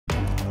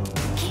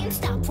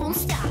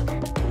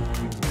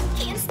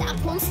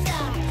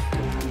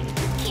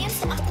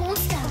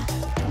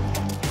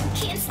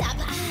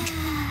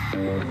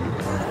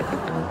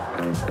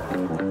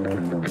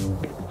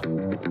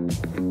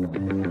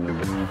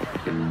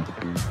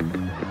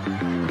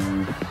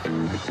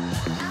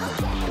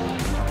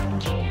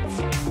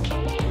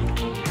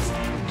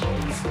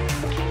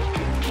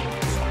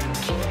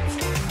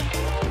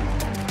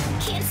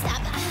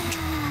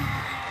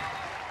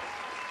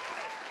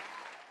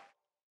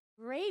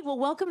Great. Well,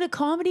 welcome to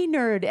Comedy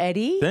Nerd,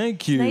 Eddy.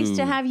 Thank you. It's nice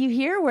to have you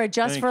here. We're at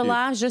Just for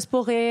Laughs, Juste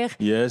pour rire,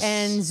 yes,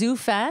 and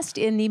Zoofest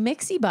in the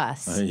Mixi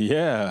Bus.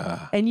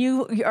 Yeah. And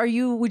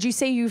would you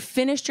say you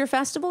finished your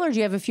festival, or do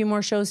you have a few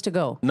more shows to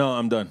go? No,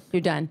 I'm done.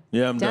 You're done?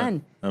 Yeah, I'm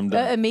done. I'm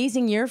done.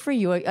 Amazing year for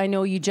you. I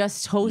know you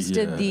just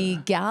hosted the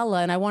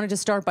Gala, and I wanted to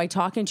start by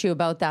talking to you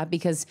about that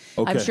because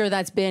I'm sure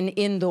that's been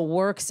in the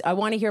works. I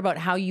want to hear about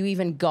how you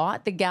even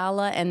got the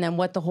Gala and then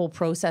what the whole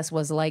process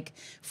was like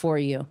for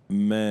you.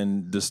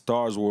 Man, the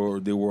stars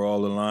were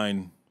all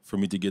aligned for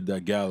me to get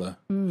that Gala.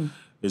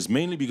 It's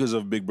mainly because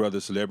of Big Brother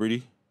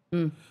Célébrités.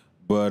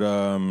 But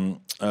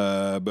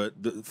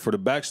for the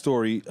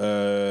backstory,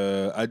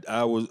 I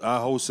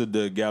hosted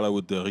the Gala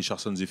with the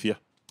Richardson Zéphir,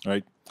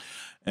 right?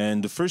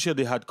 And the first year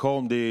they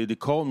called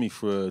me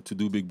to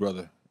do Big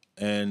Brother,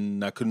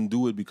 and I couldn't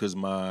do it because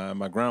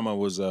my grandma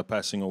was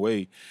passing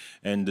away,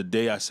 and the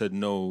day I said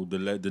no,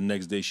 the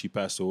next day she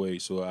passed away,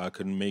 so I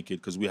couldn't make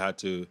it because we had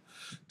to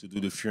do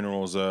the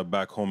funerals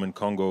back home in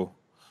Congo,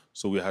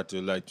 so we had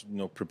to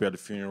prepare the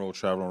funeral,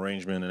 travel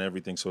arrangement, and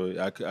everything. So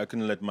I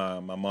couldn't let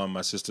my mom,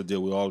 my sister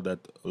deal with all that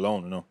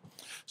alone,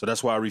 So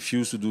that's why I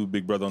refused to do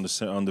Big Brother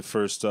for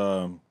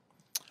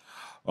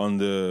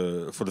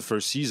the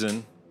first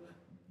season.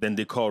 Then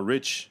they called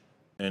Rich,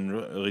 and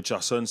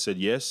Richardson said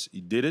yes,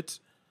 he did it.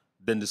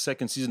 Then the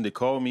second season they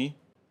called me.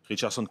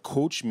 Richardson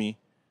coached me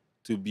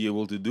to be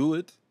able to do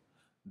it.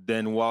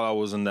 Then while I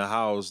was in the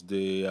house,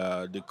 they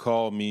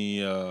called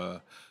me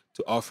to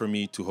offer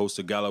me to host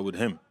a gala with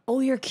him. Oh,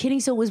 you're kidding.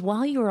 So it was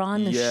while you were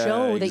on the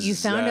show that you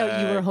found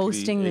out you were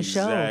hosting the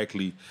show.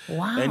 Exactly.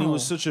 Wow. And it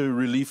was such a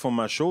relief on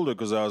my shoulder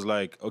because I was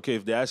like, okay,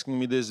 if they're asking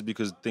me this,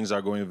 because things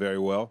are going very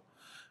well.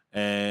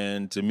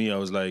 And to me, I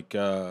was like,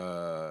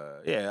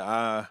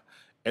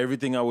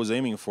 everything I was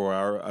aiming for,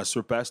 I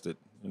surpassed it,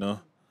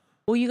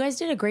 Well, you guys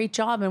did a great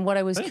job. And what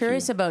I was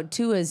curious about,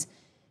 too, is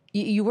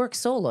you work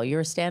solo. You're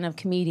a stand-up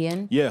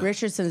comedian. Yeah.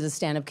 Richardson's a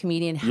stand-up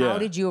comedian. How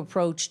did you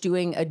approach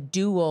doing a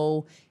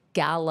duo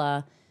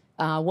gala?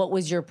 What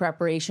was your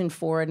preparation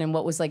for it? And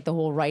what was like the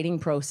whole writing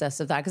process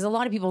of that? Because a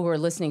lot of people who are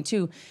listening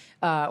to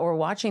or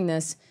watching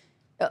this,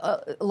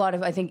 a lot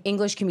of, I think,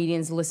 English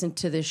comedians listen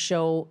to this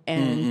show,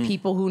 and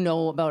people who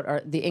know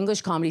about the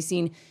English comedy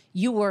scene,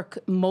 you work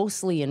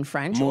mostly in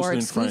French or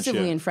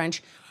exclusively in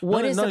French.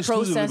 What is the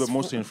process? But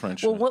mostly in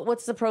French. Well,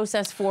 what's the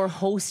process for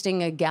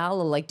hosting a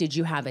gala? Like, did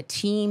you have a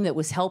team that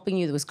was helping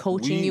you, that was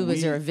coaching you?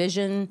 Was there a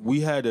vision?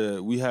 We had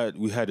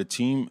a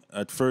team.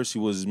 At first, it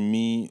was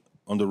me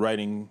on the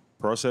writing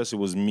process. It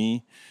was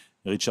me,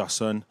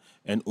 Richardson,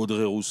 and Audrey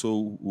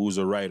Rousseau, who was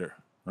a writer.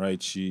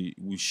 Right, she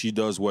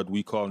does what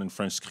we call in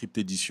French script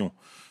édition,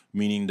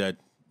 meaning that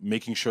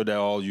making sure that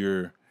all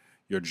your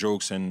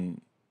jokes and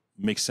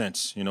make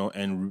sense,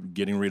 and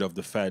getting rid of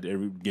the fat,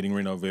 getting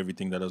rid of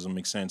everything that doesn't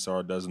make sense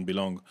or doesn't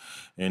belong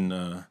in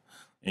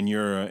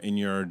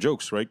your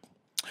jokes, right?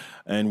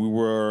 And we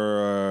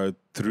were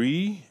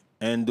three,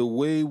 and the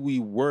way we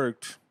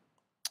worked,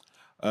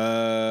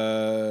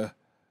 I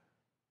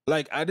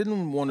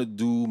didn't want to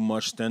do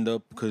much stand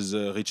up because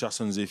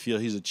Richardson Zéphir,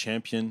 he's a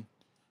champion.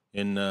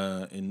 In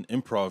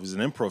improv, he's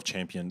an improv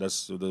champion.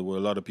 That's what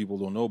a lot of people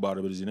don't know about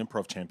it, but he's an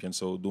improv champion.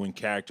 So doing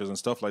characters and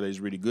stuff like that, he's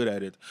really good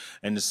at it.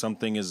 And it's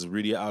something is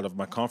really out of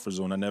my comfort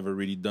zone. I never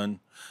really done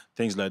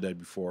things like that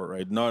before,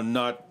 right? Not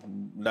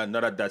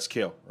at that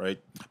scale, right?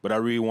 But I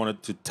really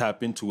wanted to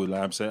tap into it.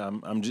 Like I'm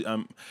saying,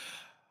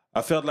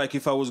 I felt like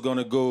if I was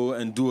gonna go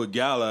and do a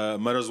gala, I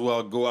might as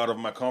well go out of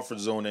my comfort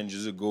zone and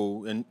just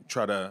go and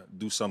try to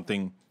do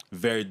something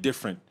very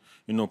different.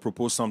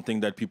 Propose something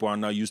that people are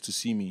not used to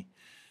see me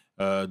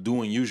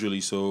doing usually.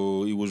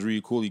 So it was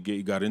really cool. He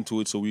got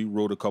into it. So we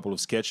wrote a couple of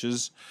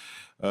sketches,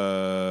 we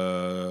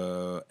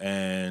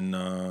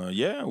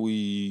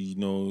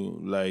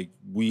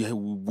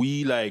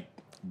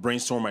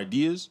brainstorm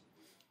ideas,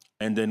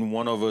 and then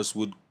one of us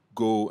would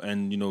go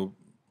and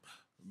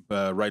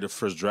write a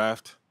first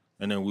draft,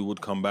 and then we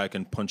would come back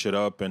and punch it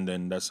up, and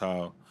then that's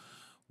how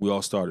we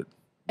all started.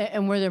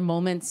 And were there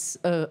moments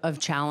of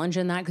challenge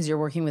in that because you're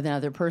working with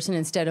another person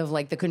instead of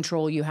like the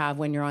control you have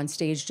when you're on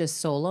stage just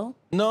solo?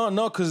 No,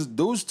 because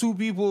those two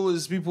people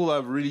is people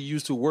I've really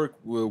used to work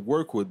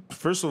with.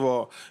 First of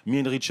all, me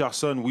and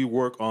Richardson, we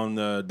work on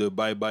the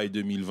Bye Bye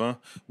 2020,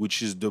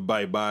 which is the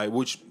Bye Bye,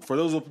 which for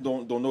those who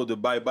don't know, the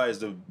Bye Bye is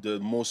the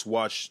most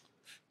watched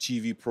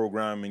TV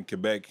program in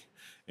Quebec.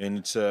 And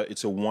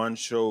it's a one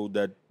show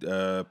that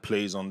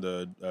plays on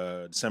the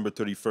December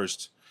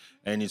 31st.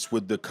 And it's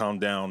with the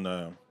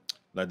countdown,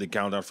 like the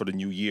countdown for the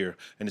new year.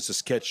 And it's a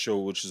sketch show,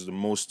 which is the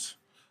most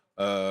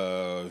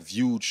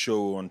viewed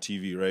show on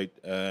TV, right?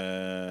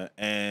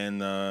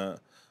 The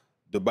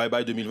Bye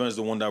Bye 2020 is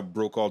the one that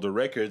broke all the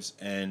records.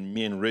 And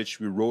me and Rich,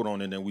 we wrote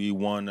on it, and we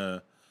won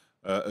a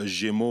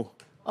Gémeaux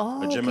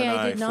Oh, a okay.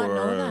 Gemini I did not for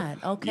know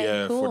that. Okay,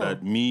 yeah, cool. for that.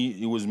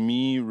 It was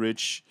me,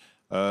 Rich,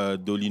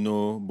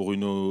 Dolino,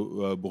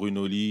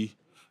 Bruno Lee,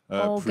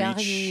 Preach.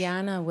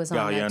 Gariana was on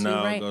that too,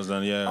 Gariana right? goes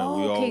down, yeah. Oh,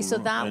 We okay, all, so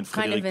that and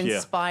kind of Frédéric Pierre.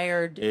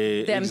 inspired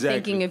them Exactly.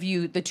 thinking of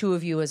you, the two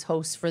of you, as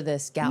hosts for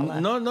this gala.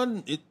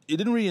 No, it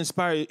didn't really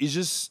inspire. It's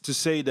just to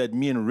say that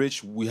me and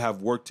Rich, we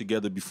have worked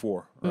together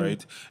before,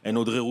 right? And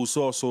Audrey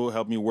Rousseau also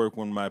helped me work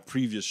on my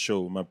previous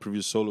show, my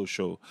previous solo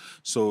show.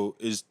 So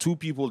it's two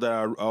people that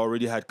I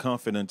already had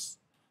confidence,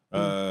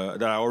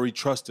 that I already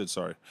trusted,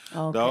 sorry.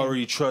 Okay. That I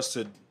already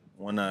trusted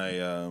when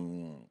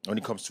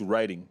it comes to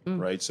writing,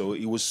 right? So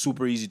it was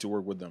super easy to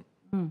work with them.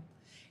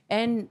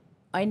 And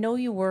I know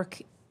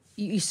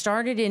you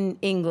started in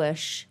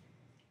English.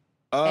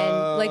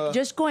 And like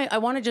I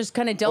want to just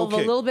kind of delve a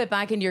little bit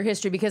back into your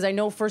history, because I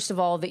know, first of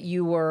all, that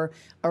you were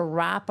a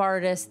rap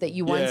artist, that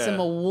you won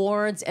some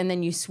awards, and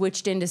then you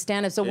switched into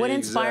stand-up. So what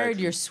inspired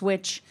your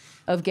switch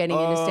of getting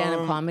into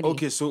stand-up comedy?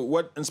 Okay, so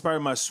what inspired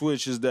my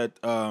switch is that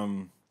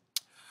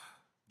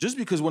just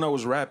because when I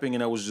was rapping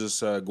and I was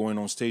just going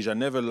on stage, I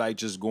never liked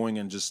just going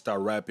and just start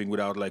rapping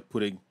without like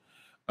putting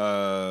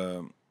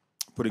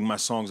my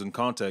songs in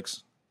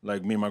context.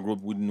 Like me and my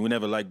group, we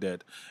never liked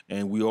that.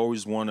 And we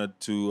always wanted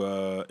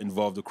to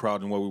involve the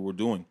crowd in what we were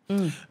doing.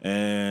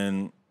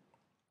 And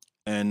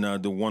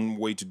the one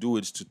way to do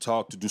it is to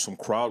talk, to do some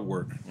crowd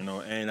work, you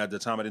know. And at the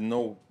time, I didn't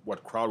know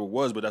what crowd work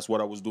was, but that's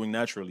what I was doing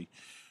naturally,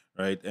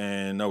 right?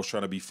 And I was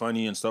trying to be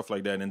funny and stuff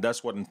like that. And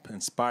that's what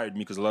inspired me,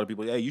 because a lot of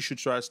people, hey, you should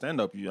try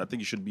stand-up. I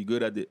think you should be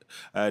good at it.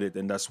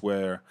 And that's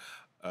where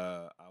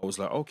I was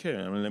like, okay,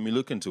 let me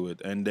look into it.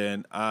 And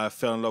then I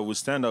fell in love with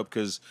stand-up,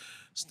 because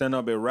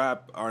stand-up and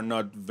rap are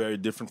not very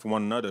different from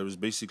one another. It's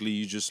basically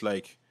you just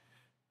like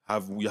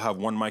you have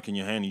one mic in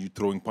your hand and you're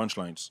throwing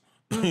punchlines.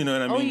 You know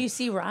what I mean? Oh, you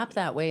see rap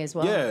that way as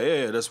well.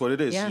 Yeah, that's what it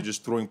is. Yeah. You're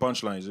just throwing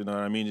punchlines. You know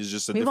what I mean? It's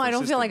just a Meanwhile, different I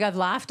don't system. feel like I've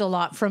laughed a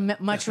lot from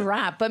much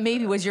rap, but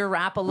maybe was your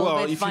rap a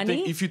little bit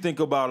funny? If you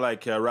think about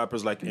like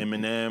rappers like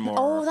Eminem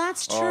or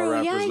that's true. or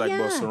rappers like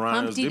yeah. Busta Rhymes,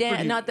 Humpty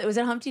Dance. Was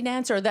it Humpty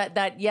Dance or the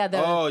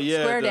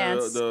square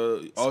dance?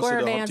 Also square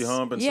the dance. Humpty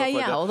Hump and stuff like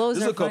that. Well, those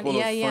There's are a couple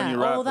funny. of funny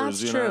rappers. Oh,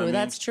 that's you true. know what I mean?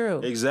 That's true.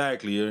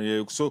 Exactly.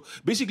 Yeah. So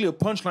basically, a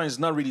punchline is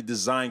not really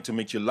designed to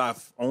make you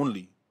laugh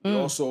only. It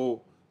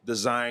also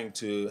designed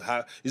to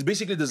have, it's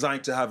basically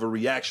designed to have a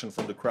reaction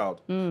from the crowd.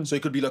 So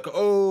it could be like,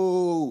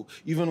 oh,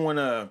 even when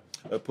a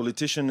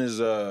politician is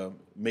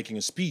making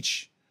a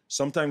speech,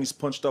 sometimes he's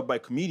punched up by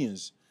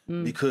comedians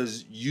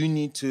because you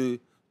need to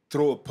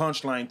throw a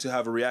punchline to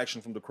have a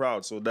reaction from the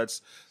crowd. So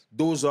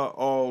those are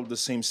all the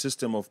same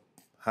system of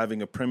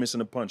having a premise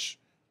and a punch.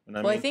 You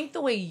know what I mean? I think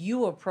the way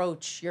you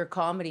approach your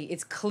comedy,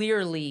 it's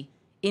clearly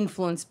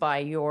influenced by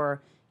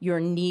your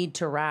need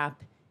to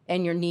rap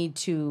and your need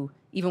to,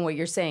 even what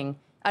you're saying,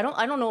 I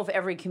don't know if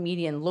every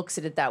comedian looks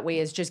at it that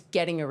way, as just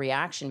getting a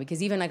reaction,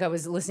 because even like I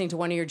was listening to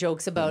one of your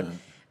jokes about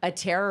a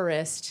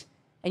terrorist,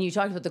 and you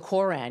talked about the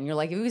Quran. You're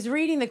like, if he was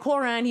reading the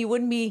Quran, he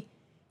wouldn't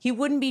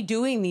be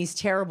doing these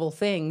terrible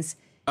things.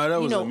 Oh, that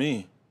wasn't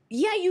me.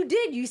 Yeah, you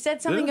did. You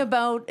said something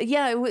about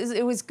it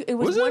was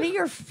one of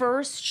your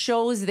first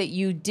shows that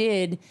you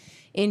did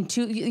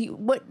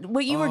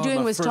what you were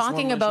doing was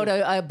talking about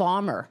a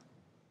bomber.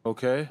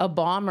 Okay. A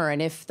bomber,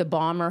 and if the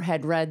bomber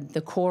had read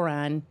the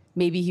Quran,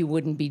 maybe he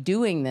wouldn't be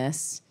doing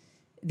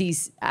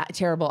these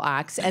terrible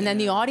acts. And then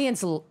the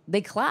audience,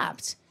 they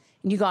clapped,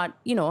 and you got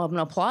an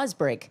applause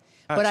break.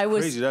 That's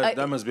crazy.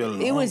 That must be a long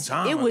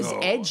time ago. It was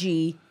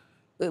edgy.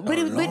 But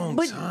a long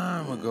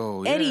time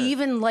ago. Eddie,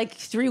 even like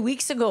 3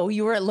 weeks ago,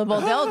 you were at Le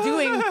Bordel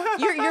doing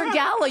your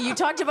gala. You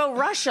talked about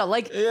Russia.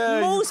 Like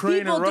most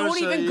Ukraine people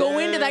don't even go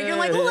into that. You're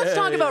like, well, let's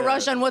talk about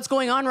Russia and what's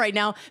going on right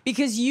now,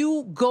 because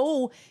you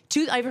go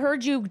to. I've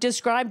heard you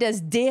described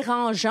as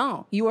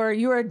dérangeant. You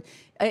are.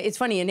 It's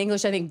funny in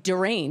English, I think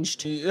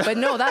deranged, but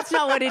no, that's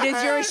not what it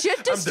is. You're a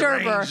shit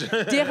disturber.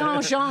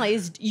 Dérangeant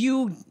is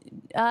you.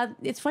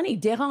 It's funny.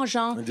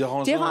 Dérangeant.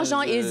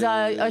 Dérangeant is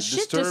a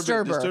shit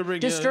disturber.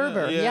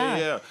 Disturber.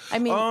 Yeah. I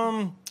mean,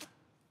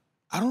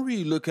 I don't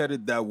really look at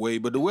it that way,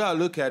 but the way I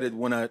look at it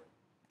when I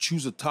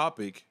choose a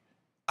topic,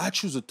 I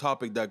choose a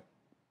topic that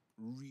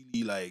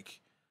really like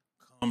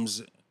comes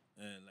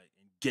and like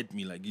get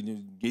me, like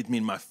get me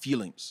in my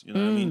feelings. You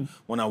know what I mean?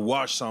 When I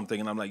watch something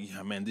and I'm like,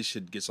 yeah, man, this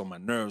shit gets on my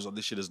nerves, or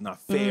this shit is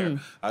not fair.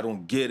 I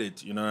don't get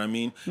it. You know what I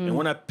mean? And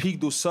when I pick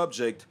those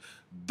subjects,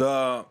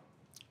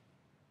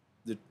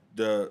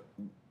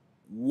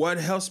 what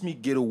helps me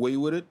get away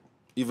with it,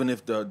 even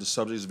if the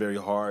subject is very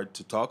hard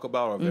to talk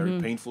about or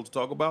very painful to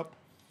talk about,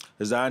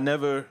 is that I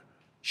never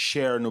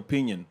share an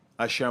opinion.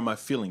 I share my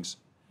feelings.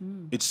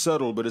 It's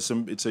subtle, but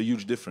it's a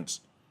huge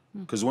difference.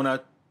 Because when I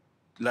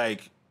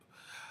like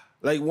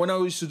when I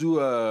used to do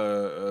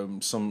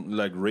some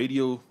like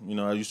radio,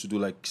 I used to do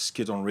like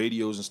skits on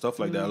radios and stuff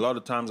like that. A lot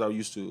of times I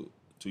used to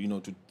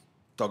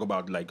talk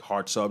about like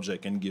hard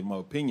subject and give my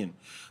opinion.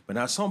 But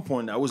at some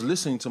point I was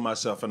listening to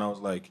myself and I was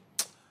like,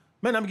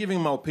 man, I'm giving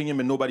my opinion,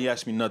 but nobody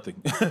asked me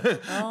nothing.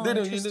 Oh,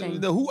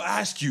 interesting. Who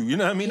asked you? You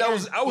know what I mean? Yeah,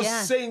 I was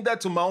saying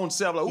that to my own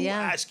self, like, who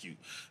asked you?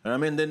 And I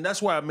mean, then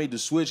that's why I made the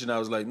switch, and I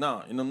was like,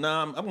 nah,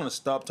 now I'm going to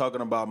stop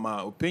talking about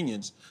my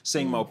opinions,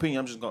 saying my opinion.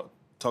 I'm just going to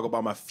talk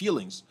about my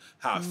feelings,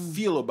 how I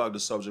feel about the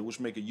subject, which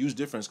make a huge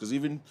difference. Because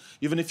even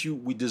if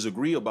we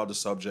disagree about the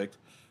subject,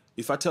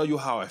 if I tell you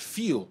how I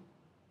feel,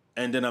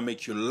 and then I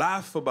make you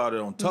laugh about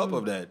it on top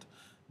of that,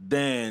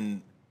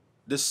 then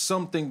there's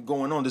something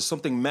going on. There's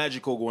something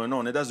magical going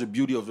on. And that's the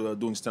beauty of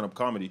doing stand-up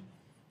comedy.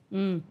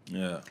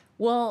 Yeah.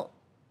 Well,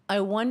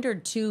 I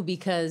wondered, too,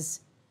 because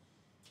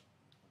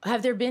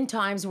have there been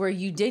times where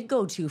you did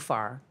go too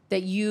far?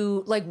 That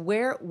you, like,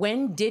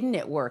 when didn't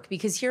it work?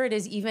 Because here it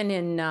is, even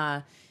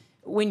in,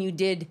 when you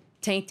did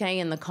Tintin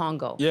in the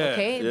Congo. Yeah.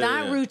 Okay?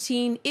 That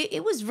routine,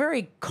 it was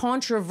very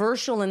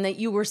controversial in that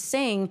you were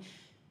saying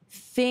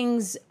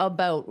things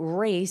about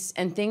race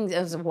and things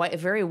as a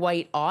very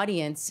white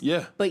audience.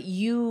 Yeah. But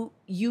you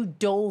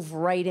dove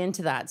right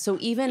into that. So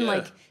even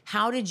like,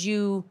 how did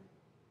you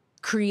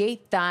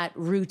create that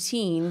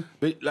routine?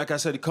 But like I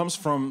said, it comes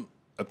from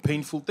a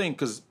painful thing.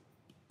 Because,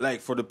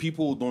 like, for the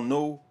people who don't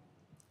know,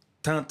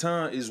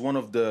 Tintin is one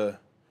of the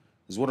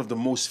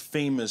most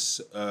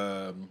famous,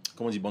 comment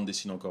on dit bande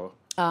dessinée encore?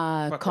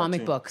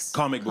 Comic books.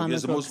 Comic book.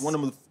 It's one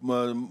of the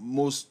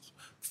most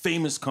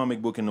famous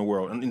comic book in the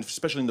world, and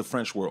especially in the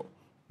French world.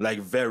 Like,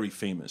 very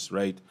famous,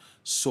 right?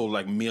 Sold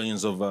like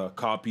millions of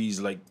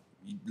copies, like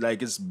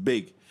it's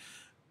big.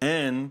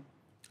 And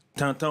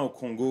Tintin au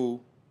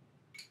Congo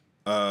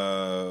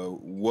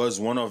was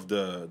one of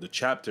the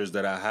chapters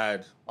that I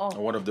had,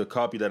 one of the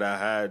copy that I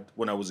had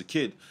when I was a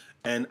kid.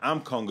 And I'm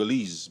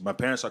Congolese. My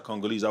parents are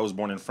Congolese. I was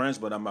born in France,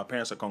 but my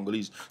parents are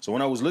Congolese. So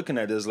when I was looking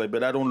at this, like,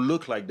 but I don't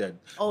look like that.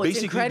 Oh,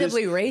 it's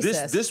incredibly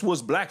racist. This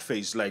was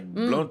blackface, like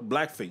blunt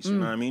blackface, you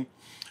know what I mean?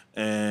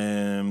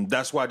 And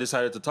that's why I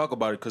decided to talk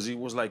about it, because he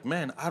was like,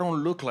 man, I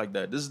don't look like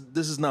that. This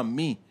is not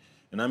me.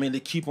 And I mean,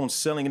 they keep on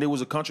selling. And there was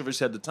a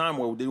controversy at the time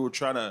where they were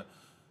trying to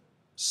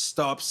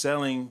stop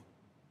selling.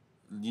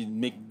 They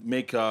were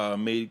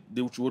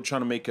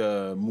trying to make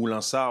a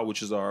Moulin Sar,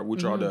 which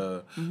are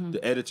the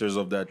editors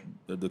of the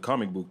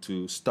comic book,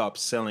 to stop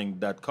selling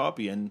that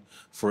copy, and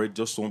for it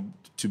just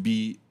to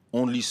be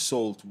only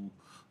sold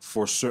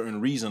for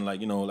certain reason,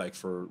 like, like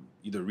for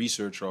either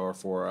research or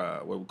for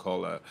what we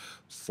call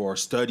for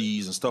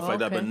studies and stuff like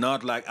that, but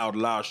not like out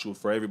loud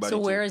for everybody. So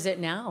where is it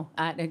now?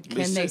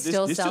 Can they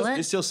still sell it?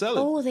 They still sell it.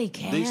 Oh, they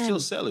can. They still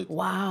sell it.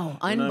 Wow,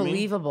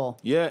 unbelievable.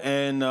 I mean? Yeah,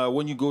 and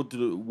when you go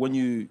to when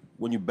you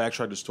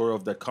backtrack the story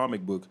of that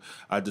comic book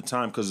at the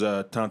time, because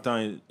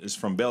Tintin is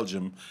from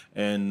Belgium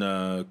and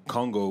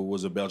Congo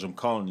was a Belgian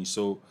colony,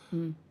 so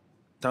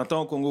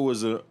Tintin Congo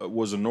was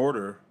an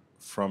order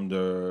from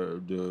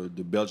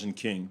the Belgian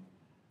king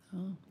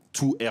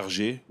to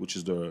Hergé, which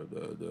is the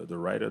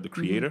writer, the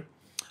creator,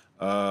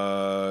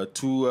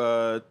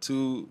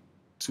 to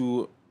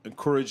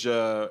encourage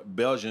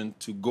Belgian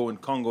to go in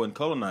Congo and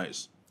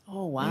colonize.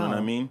 Oh, wow. You know what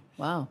I mean?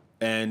 Wow.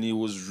 And it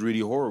was really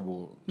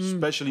horrible,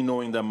 especially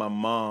knowing that my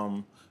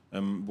mom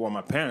and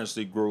my parents,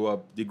 they grew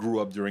up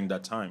during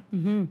that time.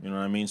 You know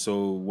what I mean?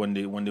 So when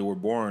they were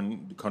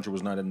born, the country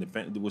was not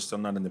independent. It was still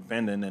not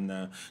independent,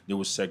 and there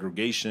was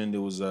segregation.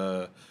 There was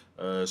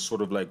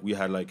sort of like we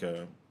had like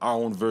our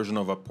own version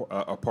of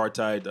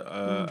apartheid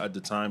at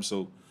the time.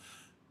 So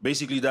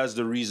basically, that's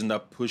the reason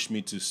that pushed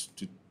me to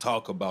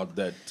talk about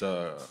that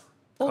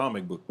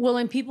comic book. Well,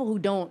 and people who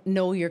don't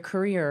know your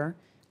career,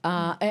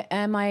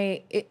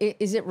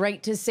 is it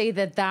right to say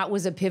that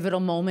was a pivotal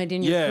moment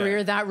in your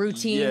career? That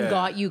routine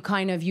got you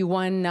you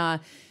won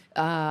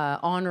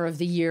Honor of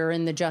the Year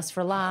in the Just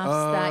for Laughs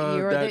that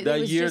year? That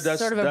was year, just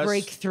sort of a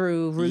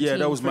breakthrough routine. Yeah,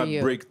 that was my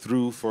you.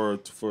 breakthrough for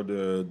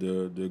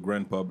the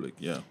grand public,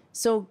 yeah.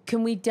 So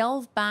can we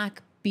delve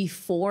back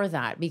before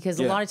that? Because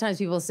a lot of times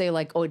people say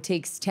like, oh, it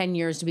takes 10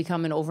 years to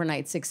become an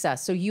overnight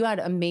success. So you had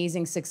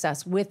amazing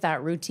success with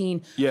that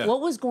routine. Yeah.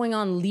 What was going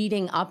on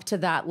leading up to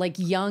that? Like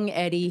young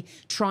Eddy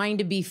trying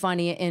to be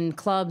funny in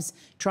clubs.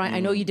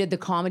 I know you did the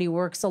Comedy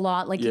Works a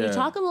lot. Like, can you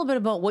talk a little bit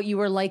about what you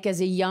were like as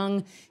a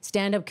young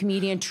stand-up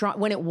comedian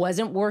when it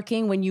wasn't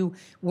working, when you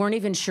weren't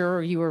even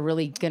sure you were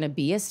really going to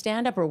be a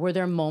stand-up? Or were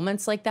there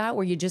moments like that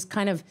where you just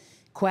kind of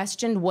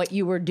questioned what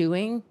you were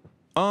doing?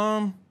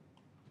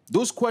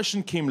 Those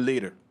questions came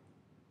later.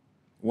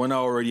 When I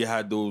already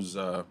had those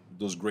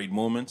great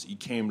moments,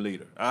 it came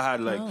later. I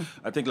had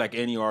I think like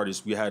any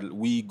artist,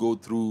 we go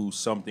through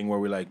something where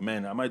we're like,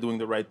 man, am I doing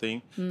the right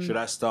thing? Should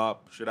I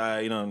stop? Should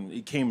I,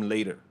 it came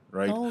later,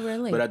 right? Oh,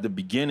 really? But at the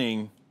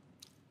beginning,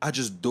 I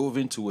just dove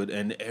into it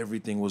and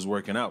everything was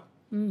working out.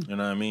 You know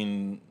what I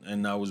mean?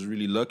 And I was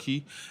really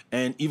lucky.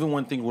 And even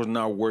when things were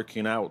not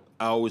working out,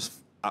 I always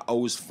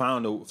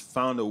found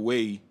a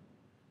way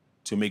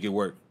to make it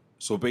work.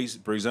 So,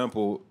 for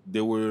example,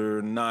 there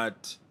were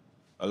not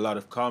a lot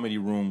of comedy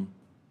room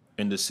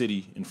in the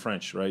city in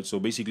French, right? So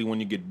basically, when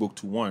you get booked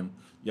to one,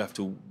 you have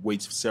to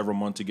wait several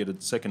months to get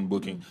a second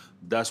booking.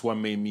 That's what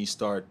made me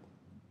start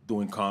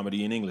doing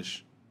comedy in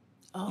English,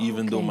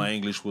 even though my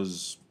English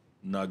was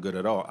not good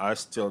at all. I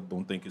still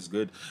don't think it's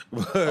good.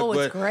 But,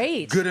 it's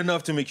great. Good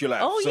enough to make you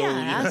laugh. Oh, so,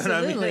 yeah,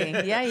 absolutely. I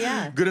mean?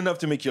 Yeah. Good enough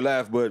to make you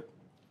laugh. But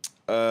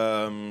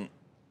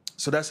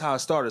so that's how I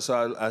started.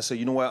 So I said,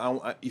 you know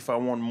what? If I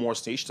want more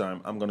stage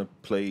time, I'm going to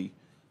play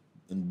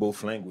in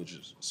both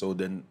languages. So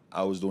then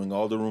I was doing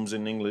all the rooms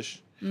in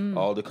English,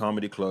 all the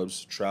comedy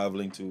clubs,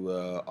 traveling to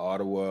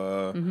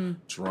Ottawa,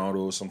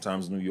 Toronto,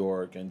 sometimes New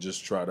York, and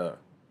just try to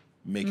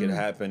make it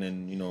happen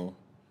and, you know,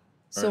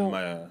 so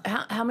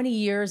how many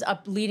years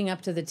leading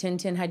up to the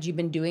Tintin had you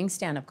been doing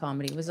stand-up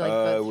comedy? Was it like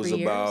about 3 years? It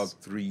was about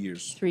 3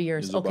 years. 3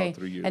 years, okay. About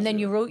 3 years, and then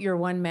you wrote your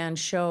one-man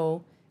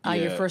show,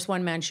 your first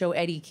one-man show,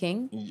 Eddy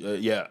King?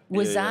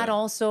 Was that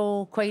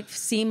also quite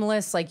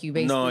seamless? Like you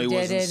basically did it? No, it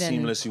wasn't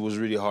seamless. It was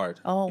really hard.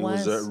 Oh, it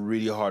was? It was a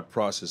really hard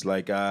process.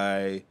 Like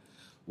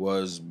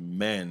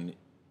man,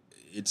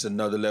 it's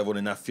another level.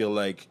 And I feel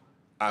like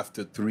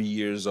after 3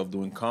 years of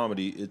doing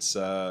comedy,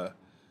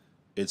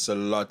 it's a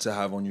lot to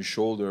have on your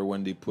shoulder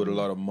when they put a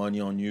lot of money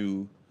on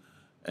you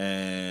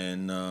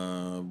and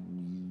a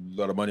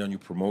lot of money on your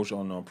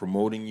promotion, on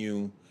promoting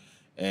you,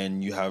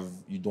 and you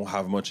don't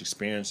have much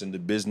experience in the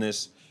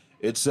business.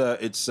 It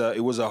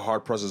was a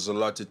hard process, a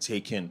lot to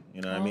take in.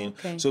 You know what I mean?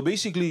 Okay. So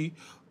basically,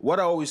 what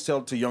I always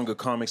tell to younger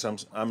comics, I'm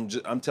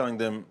telling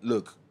them,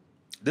 look,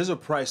 there's a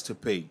price to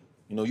pay.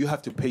 You know, you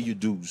have to pay your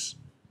dues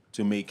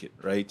to make it,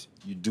 right?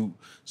 You do.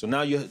 So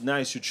now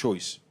it's your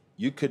choice.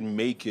 You could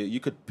make it. You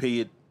could pay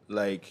it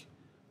like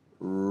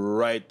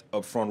right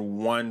up front,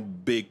 one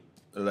big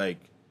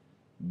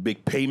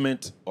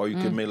payment, or you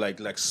can make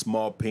like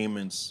small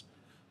payments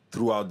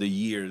throughout the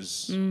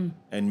years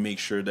and make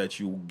sure that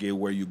you get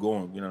where you're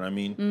going. You know what I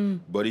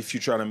mean? But if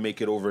you're trying to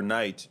make it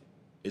overnight,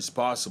 it's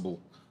possible.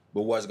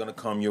 But what's gonna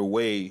come your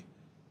way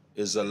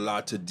is a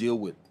lot to deal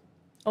with.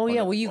 Oh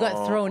yeah, well you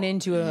got thrown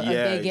into a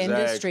big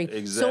industry.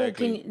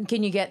 Exactly. So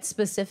can you get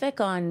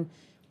specific on?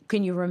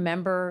 Can you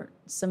remember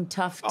some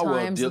tough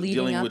times leading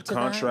dealing up with to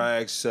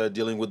contracts,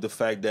 dealing with the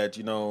fact that,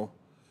 you know,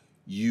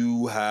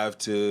 you have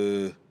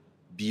to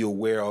be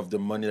aware of the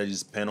money that is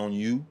spent on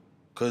you,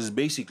 because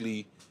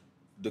basically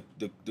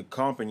the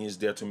company is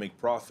there to make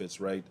profits,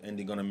 right? And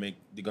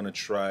they're gonna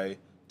try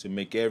to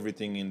make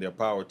everything in their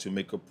power to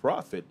make a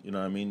profit, you know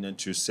what I mean, and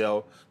to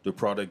sell the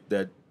product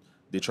that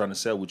they're trying to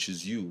sell, which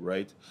is you,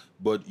 right?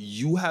 But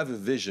you have a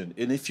vision,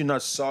 and if you're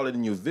not solid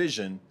in your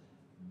vision,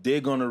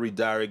 they're gonna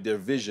redirect their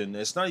vision.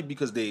 It's not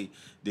because they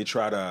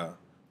try to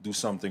do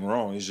something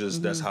wrong. It's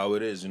just that's how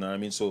it is, you know what I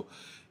mean? So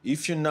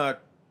if you're not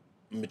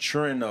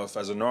mature enough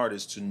as an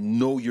artist to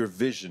know your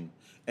vision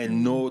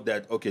and know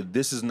that, okay,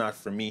 this is not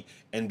for me,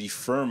 and be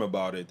firm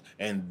about it,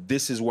 and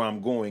this is where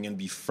I'm going, and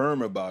be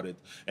firm about it.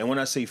 And when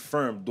I say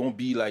firm, don't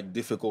be like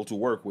difficult to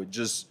work with.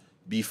 Just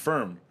be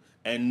firm,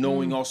 and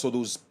knowing also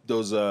those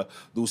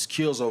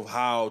skills of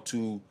how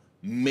to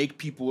make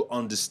people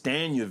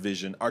understand your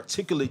vision,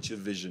 articulate your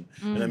vision.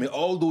 And I mean,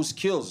 all those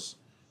skills,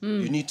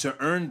 you need to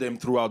earn them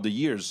throughout the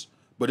years.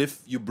 But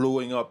if you're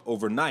blowing up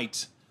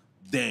overnight,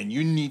 then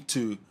you need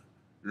to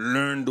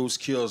learn those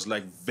skills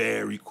like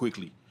very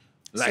quickly.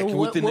 Like so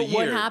within a year.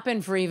 What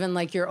happened for even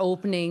like your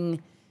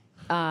opening,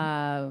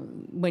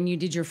 when you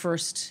did your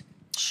first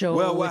show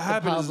with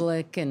the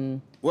public?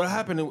 What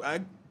happened,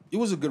 it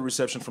was a good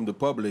reception from the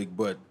public,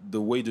 but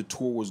the way the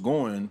tour was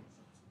going,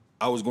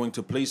 I was going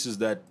to places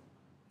that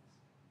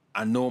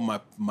I know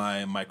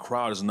my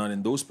crowd is not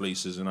in those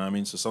places, you know what I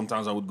mean? So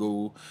sometimes I would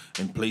go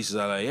in places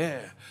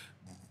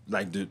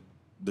like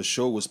the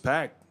show was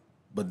packed,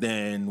 but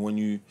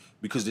then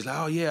because they're like,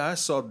 oh yeah, I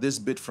saw this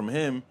bit from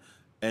him,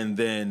 and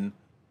then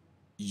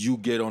you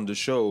get on the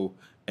show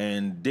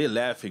and they're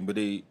laughing, but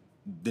they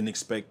didn't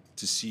expect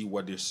to see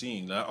what they're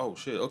seeing. Like, oh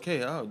shit, okay,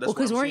 that's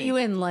because weren't you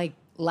in like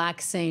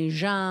Lac Saint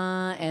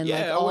Jean and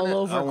like all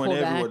over Quebec? I went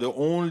everywhere. The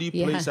only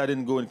place I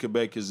didn't go in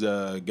Quebec is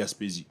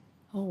Gaspésie.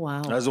 Oh,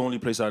 wow. That's the only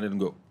place I didn't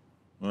go.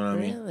 You know what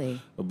I mean?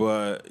 Really?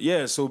 But,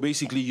 yeah, so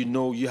basically,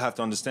 you have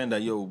to understand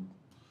that,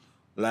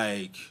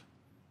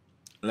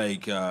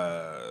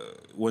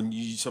 when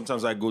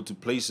sometimes I go to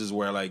places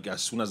where, like,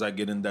 as soon as I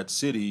get in that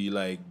city,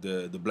 like,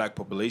 the black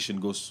population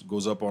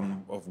goes up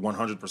of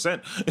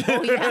 100%.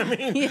 Oh, yeah. I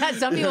mean? Yeah,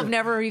 some people have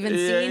never even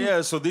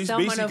seen so these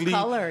someone basically, of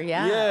color,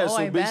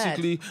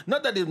 basically,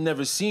 not that they've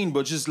never seen,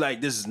 but just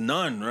like, there's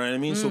none, right? I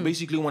mean, so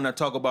basically, when I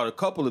talk about a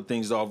couple of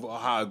things of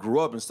how I grew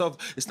up and stuff,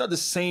 it's not the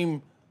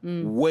same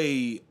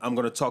way I'm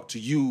going to talk to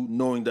you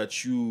knowing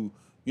that you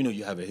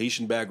have a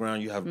Haitian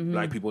background, you have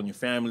black people in your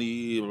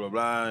family, blah, blah,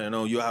 blah. You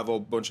know, you have a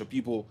bunch of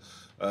people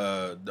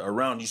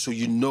around you, so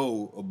you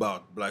know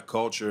about black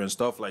culture and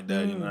stuff like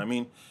that, you know what I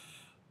mean?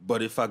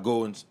 But if I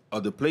go in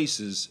other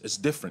places, it's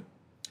different.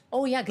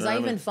 Oh, yeah, because I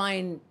even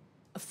find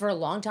for a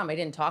long time I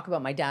didn't talk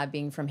about my dad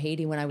being from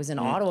Haiti when I was in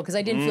Ottawa because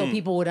I didn't feel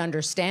people would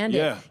understand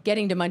it.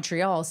 Getting to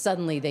Montreal,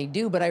 suddenly they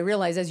do. But I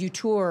realize as you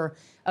tour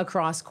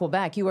across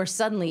Quebec, you are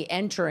suddenly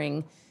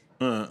entering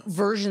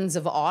versions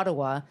of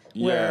Ottawa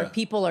where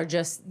people are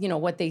just,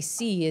 what they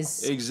see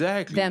is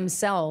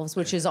themselves,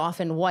 which is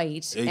often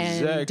white,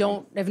 and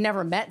have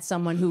never met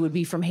someone who would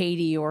be from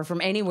Haiti or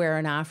from anywhere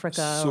in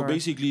Africa. So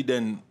basically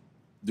then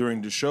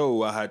during the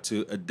show, I had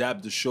to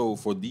adapt the show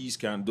for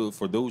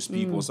for those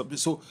people. Something.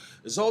 So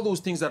it's all those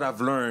things that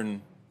I've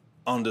learned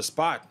on the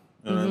spot.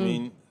 You know what I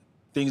mean?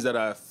 Things that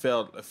I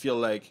feel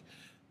like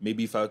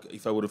maybe if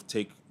I would have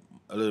taken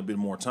a little bit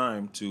more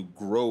time to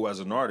grow as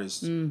an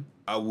artist,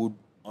 I would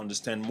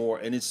understand more.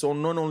 And it's so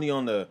not only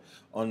on the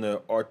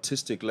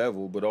artistic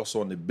level, but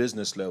also on the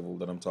business level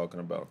that I'm talking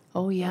about.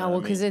 Oh yeah,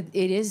 well, because it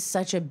is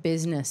such a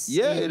business.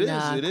 Yeah, in, it is.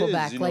 It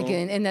Quebec, is. Like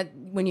in that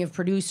when you have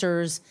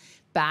producers,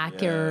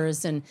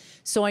 backers, and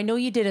so I know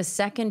you did a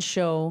second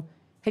show.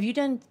 Have you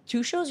done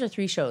 2 shows or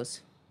 3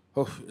 shows?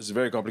 Oh, it's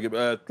very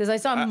complicated. Because I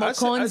saw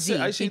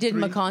Mokonzi. You did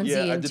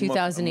Mokonzi in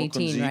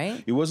 2018, Mokonzi.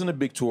 right? It wasn't a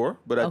big tour,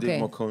 but I did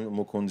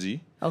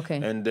Mokonzi. Okay.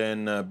 And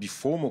then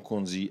before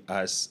Mokonzi,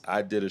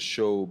 I did a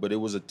show, but it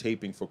was a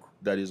taping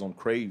that is on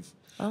Crave.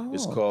 Oh.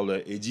 It's called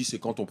Eddy, c'est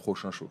quand ton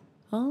prochain show.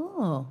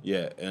 Oh.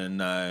 Yeah, and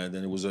then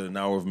it was an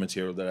hour of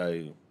material that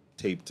I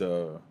taped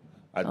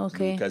at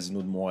the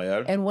Casino de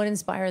Montréal. And what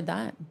inspired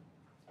that?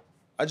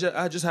 I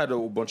just had a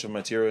whole bunch of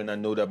material, and I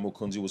know that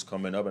Mokonzi was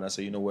coming up, and I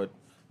said, you know what?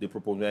 They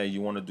proposed, hey,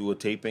 you want to do a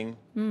taping?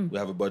 We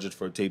have a budget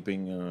for a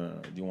taping.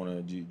 Do you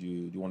want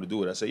to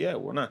do it? I said, yeah,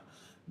 why not?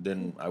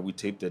 Then we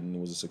taped it, and it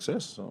was a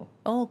success. So.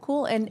 Oh,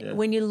 cool. And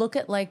when you look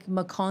at like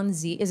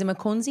Mokonzi, is it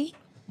Mokonzi?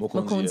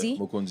 Mokonzi. Yeah,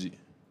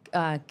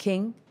 Mokonzi.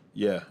 King.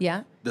 Yeah.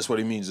 Yeah. That's what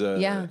it means.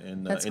 In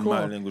cool.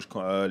 my language,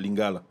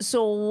 Lingala.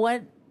 So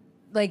what?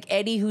 Like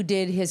Eddie, who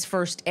did his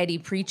first Eddie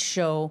Preach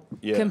show,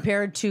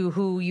 compared to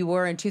who you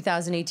were in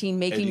 2018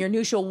 making Eddy. your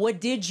new show,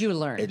 what did you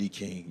learn? Eddy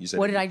King. You said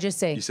what did I just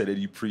say? You said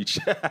Eddie Preach.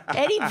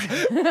 Eddie. Where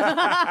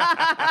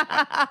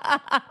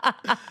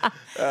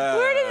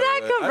did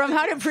that come from?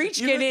 How did Preach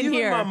get in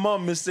here? My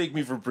mom mistake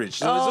me for Preach,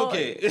 so it's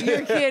okay.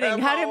 You're kidding.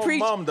 How did Preach?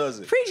 Mom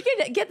does it. Preach,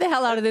 get the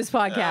hell out of this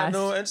podcast.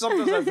 No, and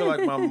sometimes I feel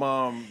like my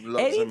mom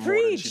loves Eddie him more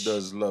than she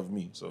does love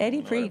me. So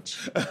Eddie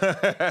Preach.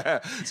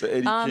 So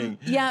Eddie King.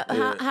 Yeah.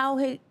 How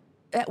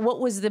what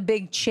was the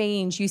big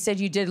change? You said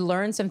you did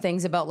learn some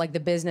things about like the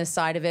business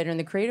side of it and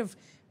the creative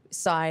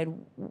side.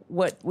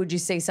 What would you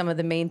say some of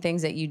the main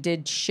things that you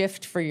did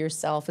shift for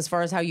yourself as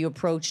far as how you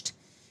approached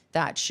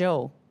that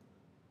show?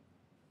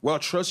 Well,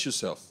 trust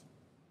yourself.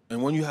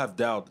 And when you have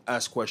doubt,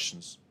 ask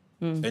questions.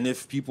 And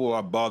if people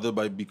are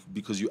bothered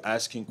because you're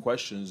asking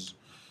questions,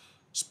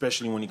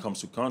 especially when it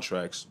comes to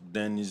contracts,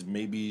 then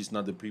maybe it's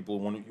not the people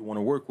you want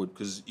to work with.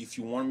 Because if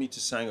you want me to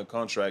sign a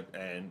contract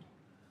and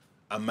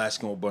I'm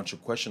asking a bunch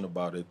of questions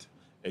about it,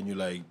 and you're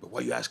like, but why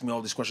are you asking me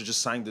all these questions?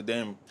 Just sign the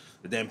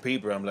damn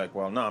paper. I'm like,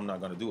 well, no, I'm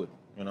not gonna do it.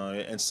 You know.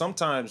 And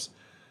sometimes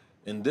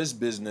in this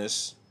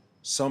business,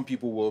 some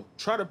people will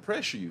try to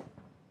pressure you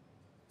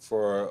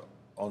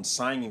on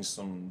signing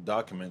some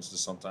documents that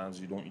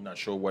sometimes you're not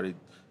sure what it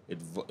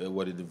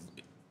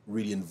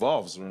really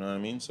involves. You know what I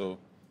mean? So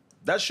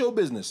that's show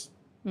business,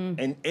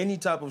 and any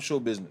type of show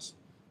business,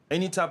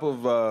 any type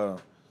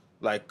of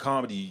like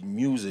comedy,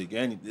 music,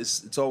 and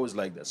it's always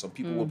like that. Some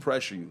people will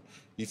pressure you.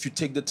 If you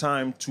take the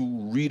time to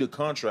read a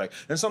contract,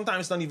 and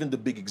sometimes it's not even the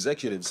big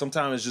executive.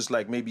 Sometimes it's just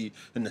like maybe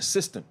an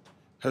assistant.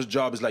 Her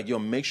job is like, yo,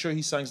 make sure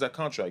he signs that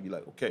contract. You're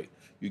like, okay.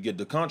 You get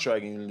the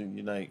contract, and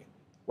you're like,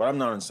 well, I'm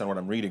not understanding what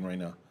I'm reading right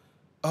now.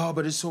 Oh,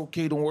 but it's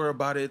okay. Don't worry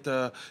about it.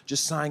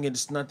 Just sign it.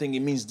 It's nothing.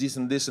 It means this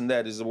and this and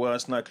that. Well,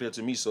 it's not clear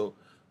to me, so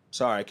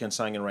sorry, I can't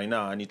sign it right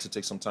now. I need to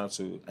take some time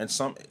to. And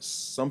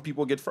some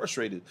people get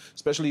frustrated,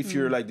 especially if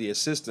you're like the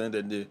assistant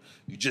and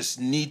you just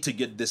need to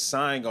get this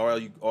signed, or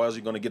else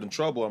you're gonna get in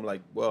trouble. I'm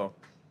like, well,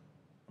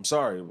 I'm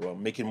sorry. Well,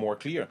 make it more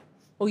clear.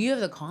 Well, you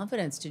have the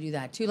confidence to do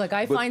that too. Like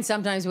I find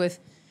sometimes with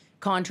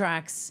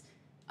contracts,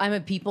 I'm a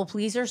people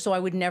pleaser, so I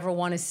would never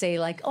want to say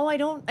like, oh, I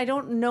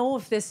don't know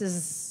if this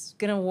is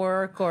gonna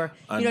work, or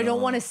I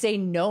don't want to say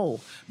no,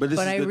 but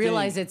I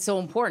realize it's so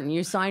important.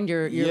 You signed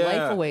your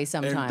life away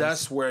sometimes, and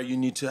that's where you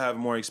need to have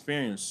more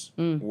experience.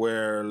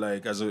 Where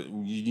like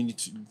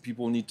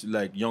people need to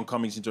like young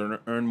comics need to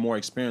earn more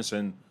experience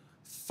and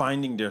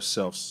finding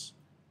themselves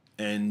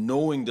and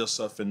knowing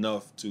themselves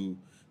enough to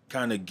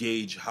kind of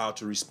gauge how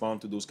to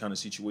respond to those kind of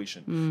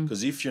situations.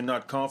 Because if you're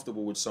not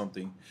comfortable with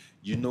something,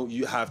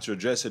 you have to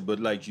address it. But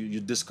like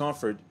your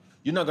discomfort,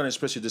 you're not gonna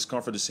express your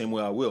discomfort the same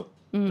way I will.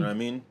 You know what I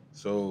mean?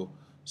 So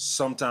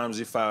sometimes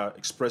if I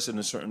express it in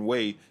a certain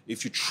way,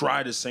 if you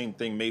try the same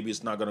thing, maybe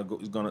it's not gonna go.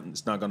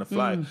 It's not gonna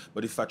fly.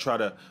 But if I try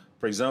to,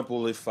 for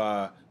example,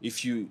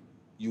 if you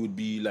would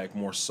be like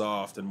more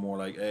soft and more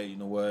like, hey, you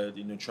know what,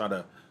 try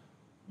to,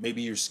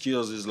 maybe your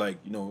skills is like,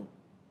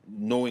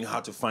 knowing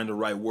how to find the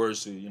right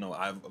words to,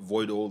 I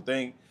avoid the whole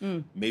thing.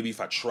 Maybe if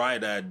I try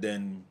that,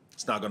 then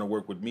it's not gonna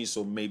work with me.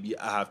 So maybe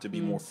I have to be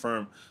more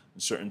firm in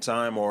a certain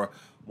time. Or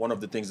one of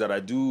the things that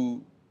I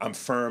do, I'm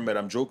firm,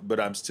 but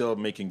I'm still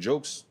making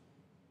jokes.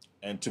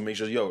 And to make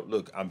sure,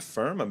 look, I'm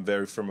firm. I'm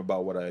very firm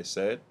about what I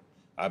said.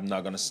 I'm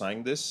not gonna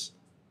sign this,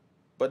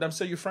 but I'm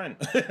still your friend.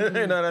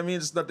 You know what I mean?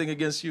 It's nothing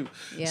against you.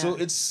 Yeah. So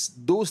it's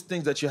those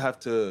things that you have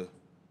to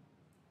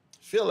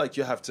feel like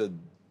you have to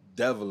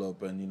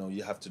develop, and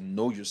you have to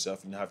know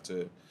yourself, and you have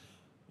to,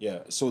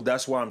 So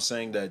that's why I'm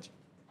saying that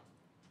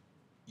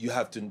you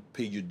have to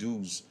pay your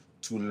dues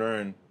to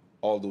learn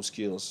all those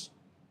skills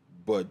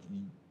but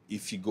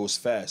if it goes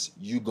fast,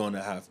 you're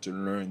gonna have to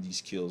learn these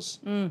skills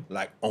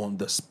like on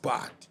the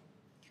spot,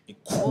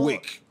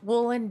 quick.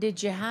 Well, and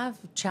did you have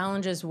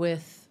challenges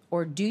with,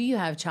 or do you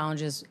have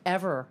challenges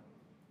ever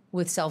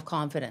with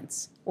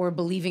self-confidence or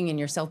believing in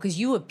yourself? Because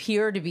you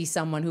appear to be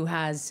someone who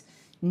has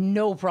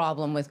no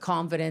problem with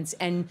confidence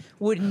and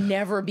would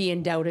never be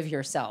in doubt of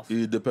yourself.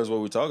 It depends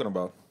what we're talking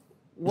about.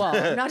 Well,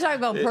 I'm not talking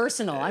about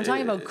personal. I'm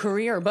talking about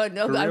career. But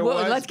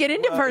let's get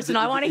into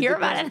personal. I want to hear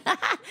about it.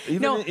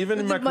 Even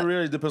in my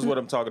career, it depends what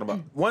I'm talking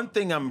about. One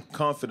thing I'm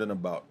confident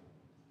about,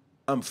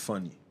 I'm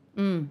funny.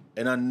 And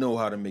I know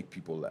how to make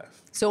people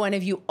laugh. So, and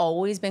have you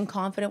always been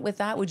confident with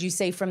that? Would you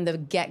say from the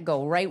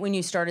get-go, right when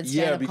you started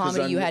stand-up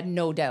comedy, you had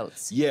no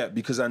doubts? Yeah,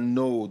 because I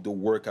know the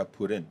work I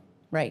put in.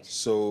 Right.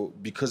 So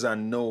because I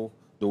know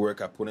the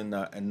work I put in,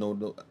 I know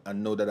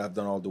that I've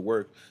done all the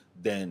work,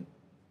 then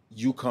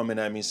you coming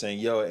at me saying,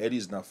 yo,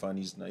 Eddie's not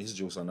funny, his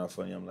jokes are not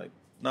funny. I'm like,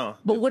 no.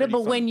 But what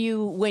about when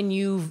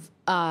you've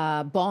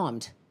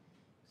bombed?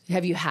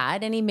 Have you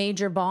had any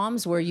major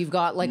bombs where you've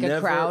got like a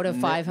crowd of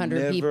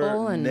 500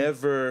 people? And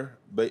Never,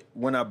 but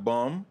when I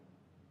bomb,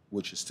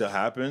 which still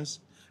happens,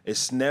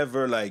 it's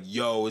never like,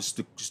 yo, it's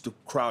the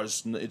crowd,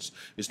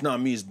 it's not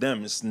me, it's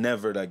them. It's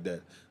never like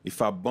that.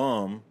 If I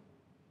bomb,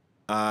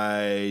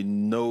 I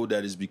know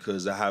that it's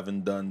because I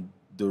haven't done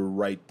the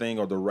right thing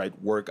or the right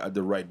work at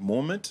the right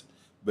moment,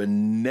 but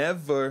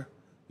never,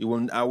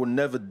 I will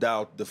never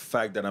doubt the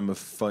fact that I'm a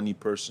funny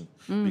person.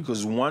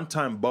 Because one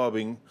time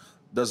bombing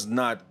does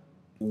not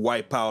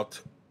wipe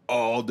out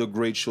all the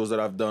great shows that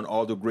I've done,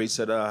 all the great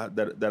set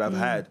that I've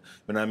had,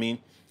 you know what I mean?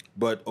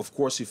 But of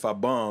course, if I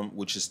bomb,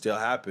 which still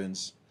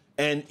happens,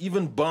 and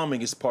even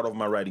bombing is part of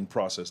my writing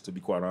process, to be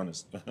quite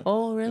honest.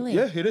 Oh, really?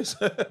 Yeah, it is.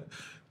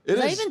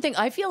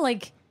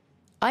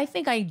 I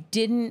think I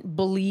didn't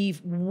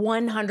believe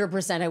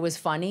 100% I was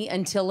funny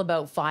until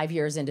about 5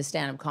 years into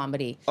stand-up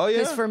comedy. Oh, yeah?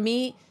 Because for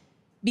me,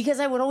 because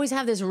I would always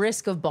have this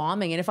risk of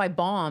bombing. And if I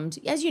bombed,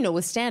 as you know,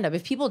 with stand-up,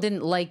 if people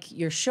didn't like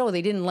your show,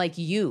 they didn't like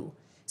you.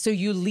 So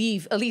you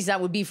leave, at least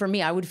that would be for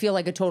me. I would feel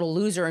like a total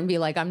loser and be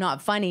like, I'm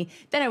not funny.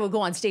 Then I would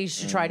go on stage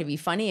to try to be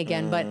funny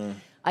again. But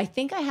I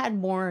think I had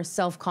more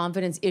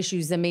self-confidence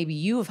issues than maybe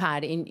you've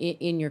had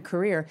in your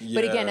career. Yeah.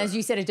 But again, as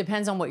you said, it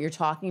depends on what you're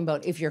talking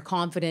about. If you're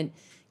confident,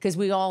 because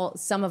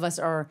some of us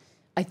are,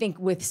 I think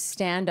with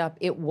stand-up,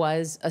 it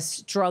was a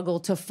struggle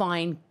to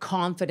find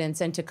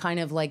confidence and to kind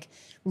of like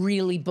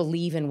really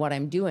believe in what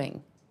I'm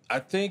doing. I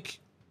think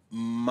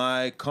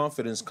my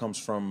confidence comes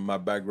from my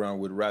background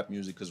with rap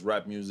music, because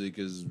rap music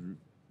is,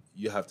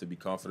 you have to be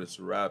confident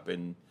to rap,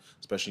 and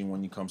especially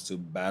when it comes to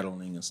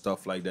battling and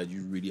stuff like that,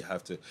 you really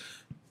have to.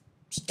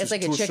 It's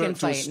like a chicken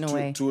fight in a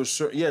way. To a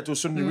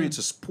certain degree, it's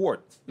a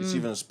sport. It's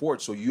even a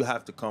sport, so you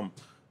have to come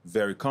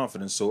very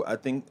confident. So I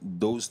think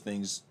those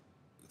things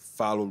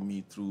followed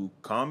me through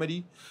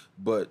comedy,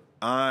 but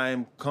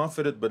I'm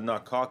confident but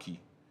not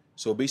cocky.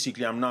 So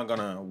basically, I'm not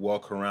gonna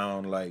walk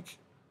around like,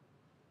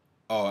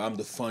 oh, I'm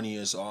the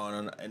funniest,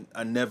 and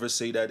I never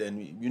say that.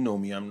 And you know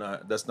me, I'm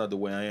not. That's not the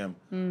way I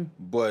am.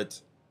 But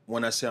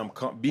when I say I'm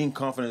being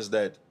confident, is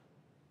that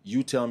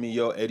you tell me,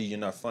 yo, Eddie, you're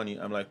not funny.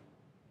 I'm like,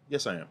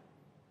 yes, I am.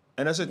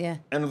 And that's it. Yeah.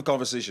 End of the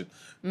conversation.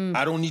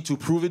 I don't need to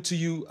prove it to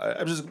you.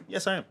 I'm just,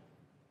 yes, I am.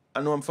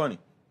 I know I'm funny.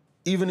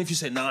 Even if you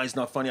say, nah, he's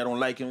not funny, I don't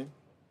like him,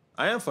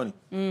 I am funny.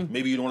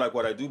 Maybe you don't like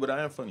what I do, but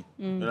I am funny.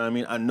 You know what I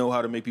mean? I know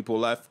how to make people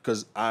laugh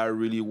because I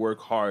really work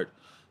hard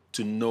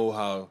to know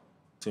how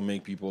to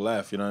make people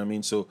laugh. You know what I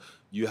mean? So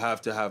you have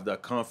to have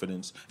that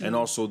confidence. And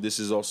also, this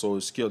is also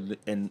a skill.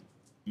 And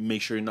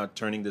make sure you're not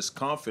turning this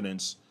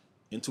confidence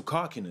into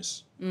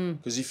cockiness.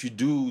 Because if you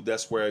do,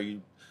 that's where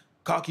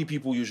cocky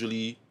people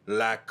usually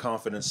lack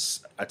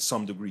confidence at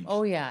some degree.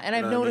 Oh, yeah. And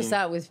I've noticed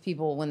that with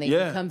people when they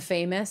become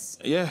famous.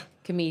 Yeah.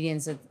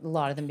 Comedians, a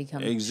lot of them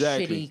become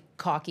shitty,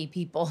 cocky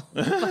people.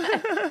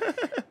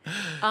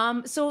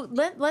 So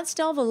let's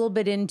delve a little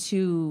bit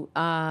into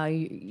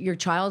your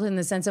childhood in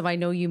the sense of, I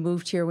know you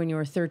moved here when you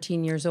were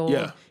 13 years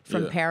old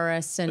from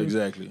Paris.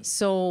 And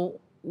so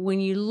when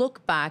you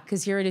look back,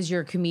 because here it is,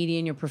 you're a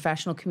comedian, you're a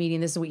professional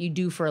comedian, this is what you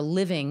do for a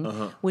living.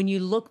 When you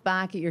look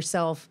back at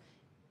yourself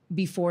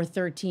before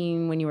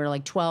 13, when you were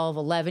like 12,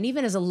 11,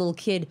 even as a little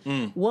kid,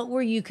 what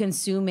were you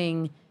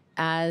consuming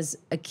as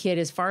a kid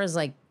as far as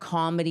like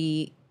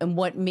comedy, and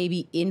what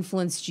maybe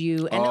influenced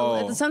you?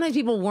 And sometimes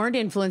people weren't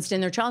influenced in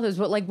their childhoods,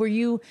 but like, were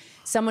you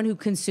someone who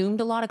consumed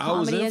a lot of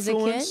comedy as a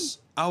kid?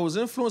 I was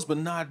influenced, but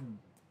not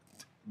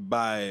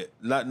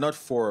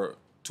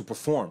to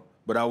perform.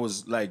 But I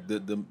was like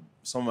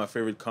some of my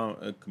favorite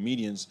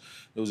comedians.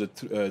 There was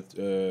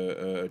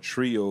a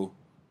trio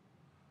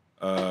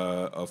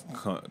of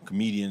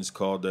comedians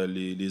called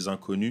Les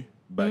Inconnus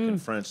back in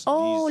France.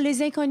 Oh, Les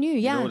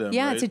Inconnus, yeah. You know them,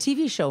 yeah, right? It's a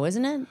TV show,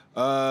 isn't it?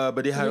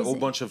 But they had a whole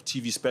bunch of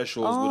TV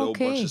specials with a whole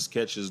bunch of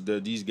sketches.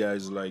 These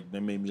guys, like, they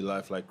made me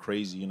laugh like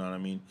crazy, you know what I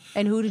mean?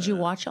 And who did you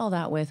watch all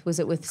that with? Was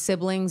it with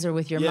siblings or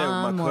with your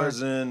mom? Yeah, my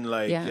cousin,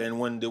 and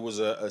when there was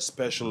a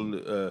special,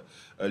 Les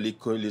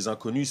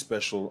Inconnus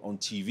special on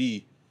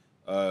TV,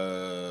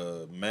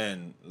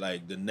 man,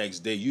 like the next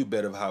day you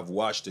better have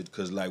watched it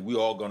because like we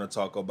all gonna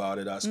talk about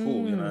it at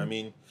school. You know what I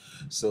mean?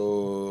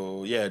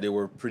 So yeah, they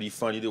were pretty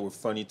funny. They were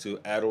funny to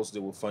adults. They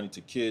were funny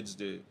to kids.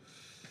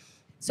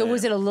 So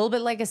was it a little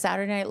bit like a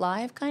Saturday Night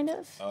Live kind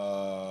of?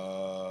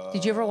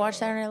 Did you ever watch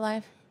Saturday Night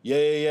Live?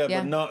 Yeah.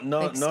 But not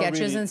like not sketches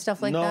really. and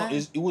stuff like that? No,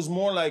 it was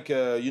more like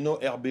you know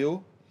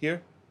RBO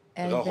here,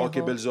 Rock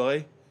et Belles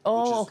Oreilles.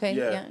 Oh, okay.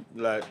 Yeah,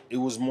 like it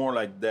was more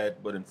like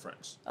that, but in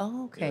French.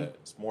 Oh, okay. Yeah,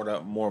 it's more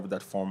of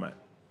that format.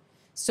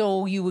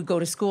 So you would go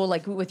to school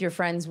like with your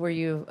friends? Were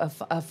you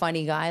a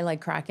funny guy,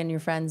 like cracking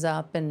your friends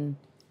up and?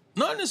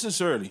 Not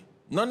necessarily.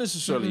 Not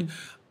necessarily.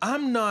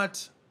 I'm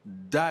not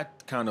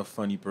that kind of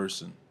funny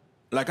person.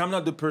 Like I'm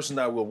not the person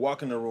that will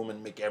walk in the room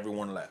and make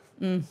everyone laugh.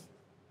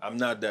 I'm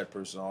not that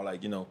person. Or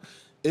like, you know,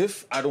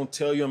 if I don't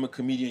tell you I'm a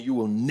comedian, you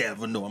will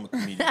never know I'm a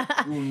comedian.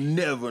 You will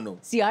never know.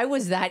 See, I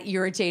was that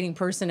irritating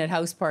person at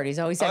house parties.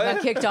 I always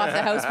got kicked off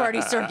the house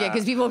party circuit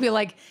because people would be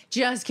like,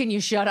 just can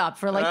you shut up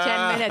for like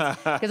 10 minutes?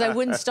 Because I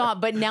wouldn't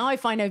stop. But now I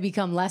find I've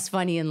become less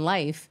funny in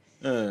life.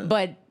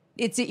 But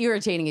it's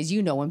irritating, as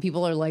you know, when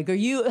people are like,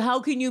 how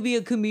can you be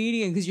a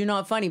comedian because you're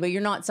not funny, but you're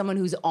not someone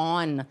who's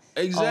on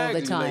all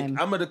the time.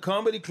 Like, I'm at a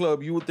comedy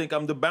club, you would think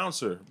I'm the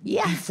bouncer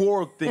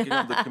before thinking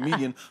I'm the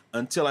comedian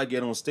until I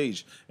get on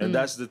stage. And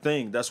that's the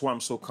thing. That's why I'm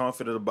so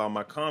confident about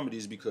my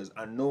comedies, because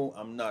I know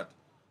I'm not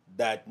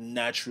that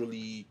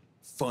naturally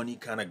funny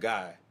kind of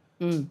guy.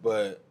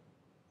 But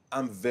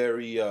I'm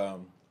very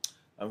comment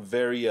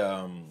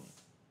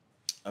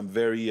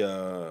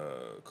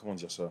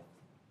dire ça?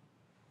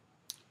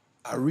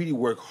 I really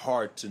work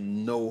hard to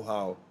know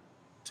how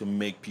to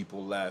make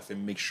people laugh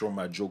and make sure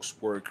my jokes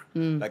work.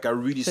 Like I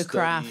really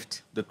study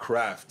the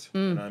craft.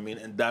 You know what I mean?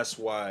 And that's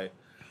why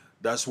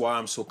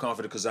I'm so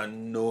confident, because I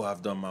know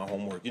I've done my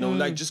homework. You know,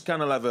 like just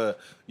kind of like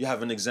you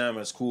have an exam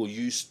at school,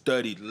 you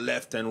studied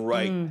left and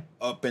right,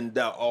 up and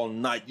down all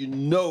night. You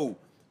know,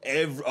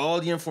 all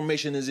the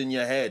information is in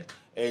your head,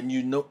 and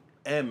you know,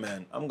 hey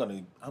man, I'm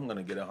gonna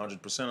get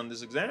 100% on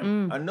this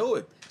exam. I know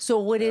it. So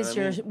what is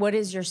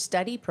your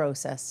study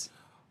process?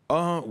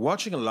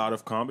 Watching a lot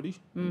of comedy,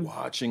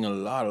 watching a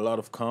lot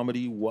of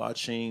comedy,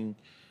 watching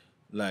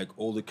like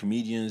older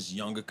comedians,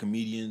 younger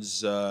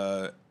comedians.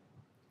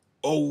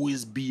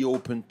 Always be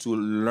open to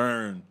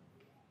learn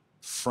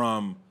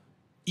from,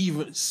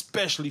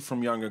 especially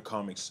from younger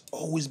comics.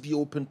 Always be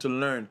open to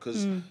learn,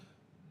 because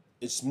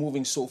it's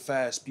moving so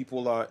fast.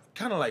 People are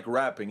kind of like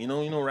rapping, you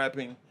know,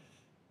 rapping.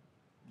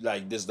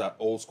 Like this, that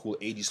old school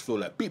 80s flow,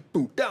 like beep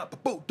boom da ba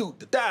boom do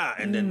da da,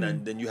 and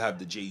then you have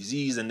the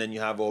Jay-Z's, and then you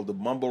have all the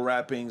mumble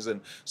rappings,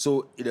 and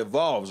so it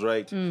evolves,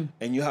 right? And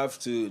you have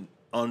to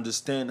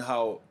understand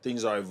how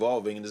things are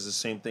evolving, and it's the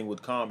same thing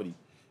with comedy.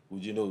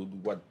 You know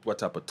what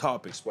type of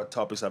topics,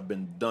 have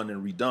been done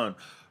and redone,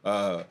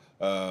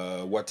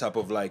 what type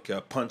of like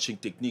punching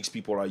techniques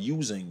people are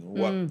using,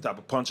 what type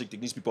of punching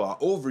techniques people are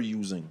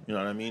overusing. You know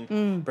what I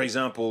mean? For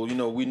example, you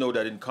know, we know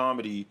that in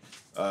comedy.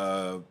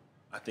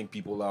 I think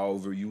people are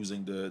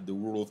overusing the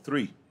rule of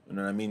three. You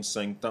know what I mean?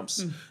 Saying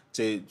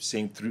two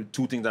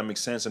things that make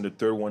sense, and the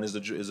third one is a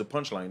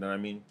punchline. You know what I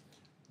mean?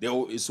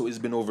 So it's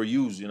been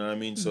overused. You know what I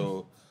mean?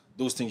 So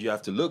those things you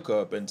have to look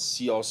up and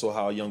see also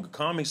how younger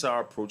comics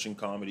are approaching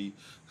comedy,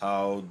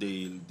 how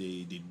they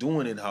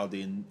doing it, how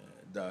they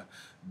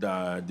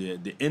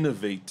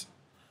innovate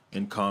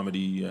in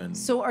comedy. And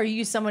so are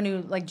you someone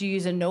who, like, do you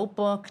use a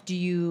notebook? Do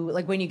you,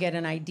 like, when you get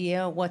an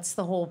idea, what's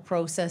the whole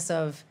process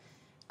of,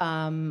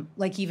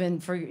 like, even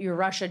for your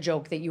Russia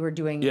joke that you were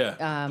doing,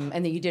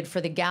 and that you did for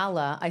the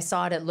gala, I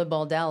saw it at Le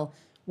Bordel.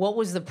 What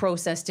was the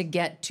process to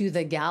get to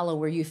the gala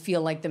where you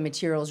feel like the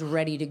material's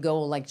ready to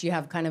go? Like, do you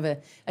have kind of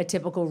a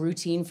typical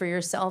routine for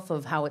yourself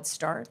of how it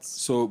starts?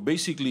 So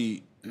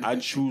basically, I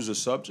choose a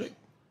subject,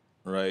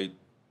 right?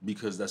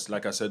 Because that's,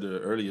 like I said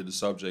earlier, the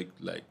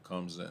subject like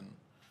comes in.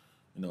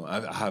 You know,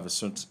 I have a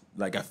certain,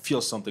 like, I feel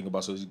something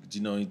about, so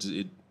you know,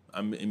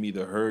 I'm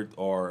either hurt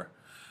or.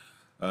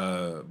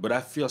 But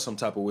I feel some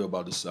type of way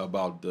about this,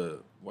 about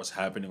what's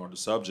happening on the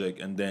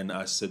subject, and then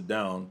I sit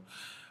down.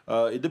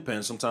 It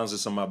depends. Sometimes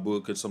it's on my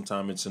book, and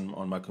sometimes it's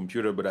on my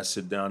computer. But I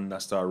sit down and I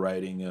start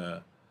writing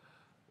a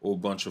whole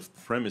bunch of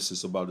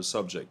premises about the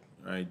subject.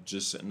 Right,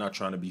 just not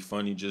trying to be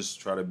funny, just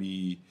try to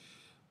be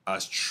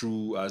as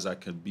true as I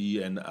can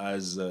be, and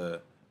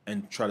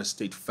and try to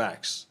state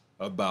facts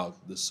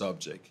about the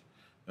subject.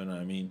 You know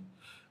what I mean?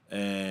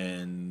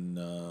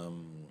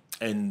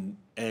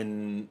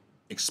 And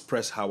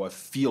express how I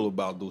feel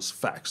about those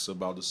facts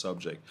about the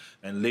subject.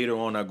 And later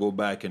on, I go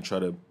back and try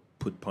to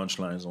put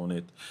punchlines on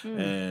it.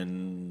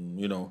 And,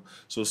 you know,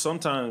 so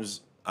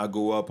sometimes I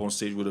go up on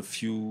stage with a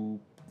few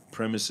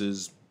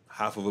premises,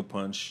 half of a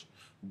punch,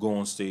 go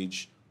on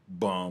stage,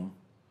 bomb,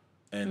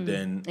 and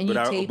then... And you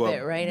tape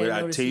it, right? But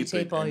I tape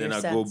it, and then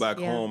I go back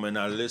home and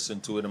I listen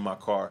to it in my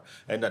car.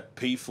 And that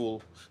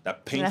painful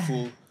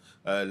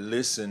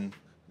listening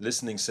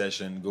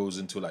session goes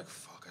into like,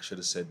 fuck, I should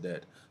have said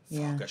that.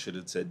 Fuck, I should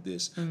have said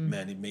this.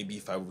 Man, maybe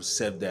if I would have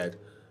said that,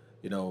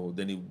 you know,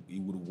 then it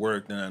would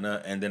work.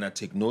 And then I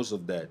take notes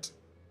of that.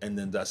 And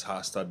then that's how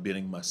I start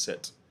building my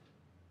set.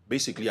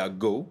 basically I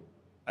go,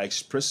 I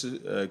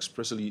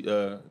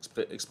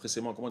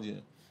expressément, comment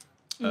dire?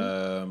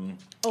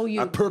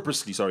 I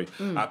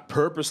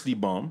purposely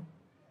bomb.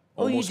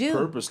 Almost you do?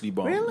 Purposely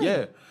bomb. Really?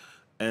 Yeah.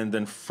 And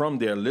then from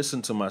there,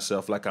 listen to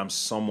myself like I'm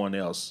someone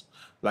else.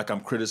 Like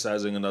I'm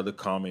criticizing another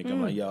comic.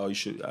 I'm like, yo, you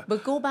should.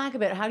 But go back a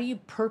bit. How do you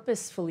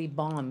purposefully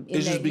bomb?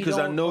 It's just because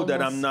I know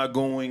that I'm not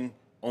going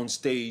on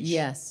stage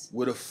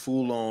with a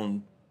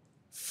full-on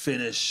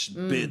finished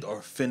bit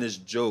or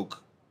finished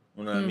joke.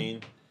 You know what I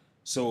mean?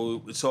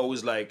 So it's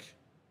always like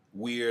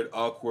weird,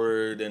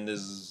 awkward, and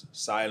there's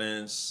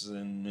silence,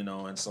 and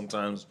and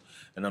sometimes,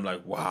 and I'm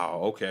like,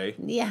 wow, okay,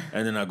 yeah.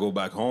 And then I go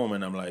back home,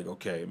 and I'm like,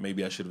 okay,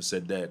 maybe I should have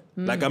said that.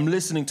 Like I'm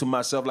listening to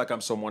myself like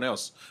I'm someone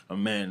else. Oh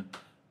man,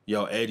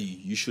 yo,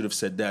 Eddie, you should have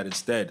said that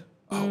instead.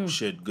 Oh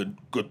shit,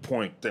 good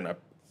point. Then I'm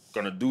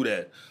gonna do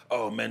that.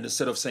 Oh man,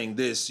 instead of saying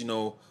this,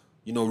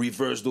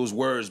 reverse those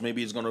words.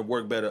 Maybe it's gonna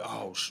work better.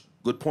 Oh,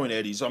 good point,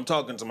 Eddie. So I'm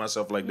talking to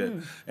myself like that,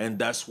 and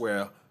that's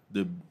where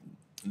the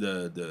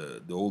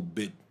old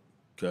bit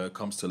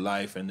comes to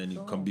life, and then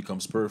it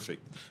becomes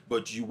perfect.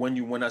 But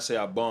when I say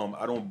I bomb,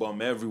 I don't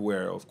bomb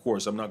everywhere. Of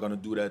course, I'm not gonna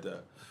do that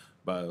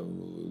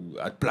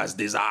at Place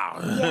des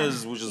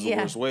Arts, which is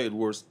the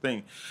worst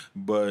thing.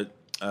 But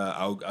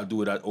I'll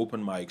do it at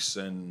open mics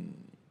and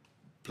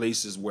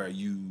places where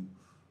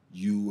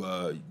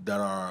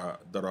that are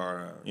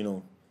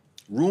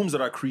rooms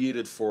that are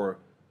created for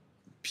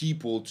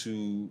people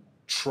to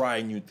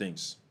try new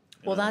things.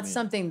 Well, that's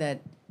something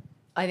that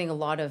I think a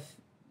lot of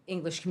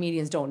English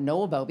comedians don't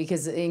know about,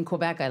 because in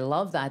Quebec, I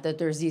love that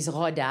there's these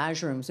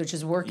rodage rooms, which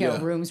is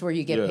workout rooms where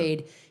you get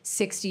paid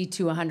 $60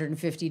 to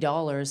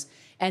 $150,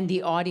 and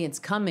the audience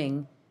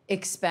coming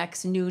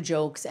expects new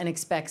jokes and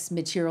expects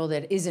material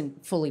that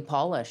isn't fully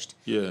polished.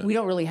 Yeah. We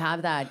don't really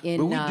have that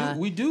in... But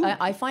we do.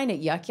 I find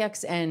it Yuck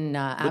Yucks and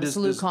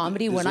Absolute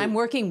Comedy. When I'm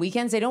working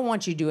weekends, they don't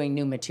want you doing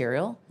new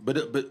material. But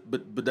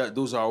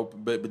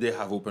they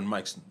have open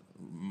mic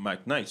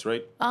nights,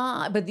 right?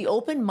 But the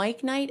open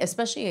mic night,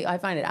 especially I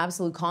find at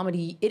Absolute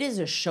Comedy, it is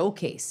a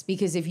showcase,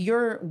 because if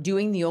you're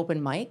doing the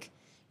open mic,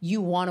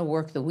 you want to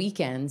work the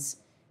weekends,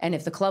 and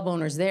if the club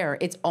owner's there,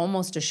 it's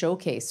almost a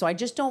showcase. So I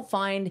just don't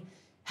find,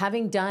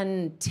 having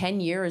done 10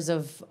 years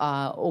of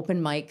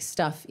open mic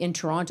stuff in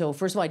Toronto,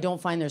 first of all, I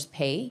don't find there's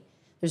pay.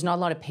 There's not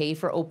a lot of pay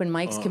for open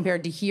mics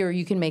compared to here.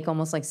 You can make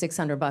almost like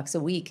 $600 a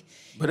week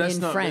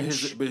in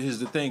French. But here's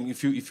the thing: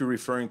 if you're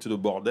referring to the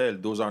bordel,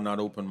 those are not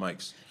open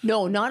mics.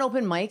 No, not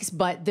open mics,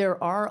 but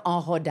there are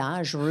en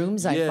rodage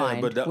rooms. I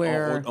find but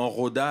where en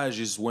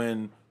rodage is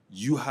when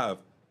you have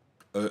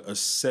a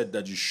set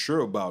that you're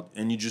sure about,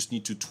 and you just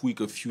need to tweak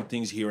a few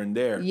things here and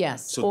there.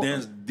 Yes. So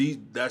that's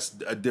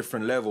a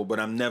different level. But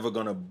I'm never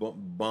gonna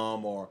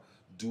bomb or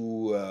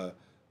do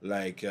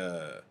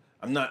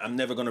I'm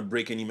never gonna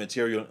break any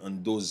material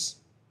on those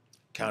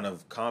kind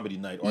of comedy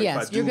night. Or yes,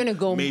 if I do, you're gonna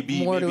go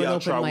maybe more to an I'll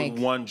open try mic.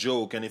 with one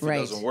joke, and if it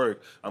doesn't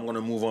work, I'm gonna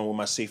move on with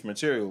my safe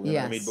material. You know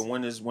what I mean? But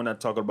when I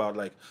talk about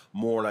like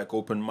more like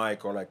open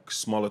mic or like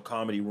smaller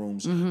comedy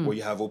rooms where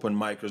you have open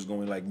micers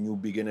going like new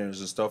beginners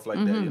and stuff like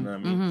that, you know what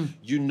I mean?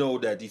 You know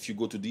that if you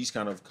go to these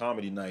kind of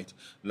comedy night,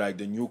 like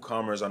the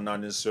newcomers are not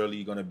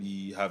necessarily gonna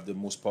have the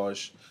most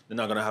polished. They're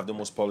not gonna have the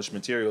most polished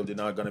material. They're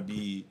not gonna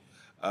be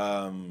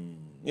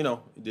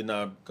did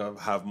not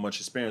have much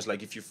experience.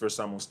 Like if you're first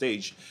time on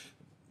stage,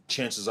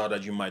 chances are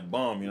that you might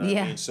bomb, you know what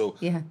I mean? So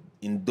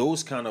in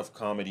those kind of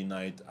comedy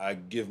night, I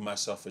give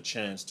myself a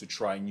chance to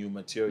try new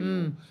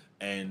material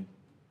and,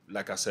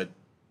 like I said,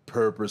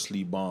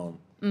 purposely bomb,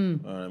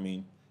 you know what I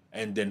mean?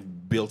 And then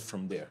build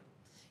from there.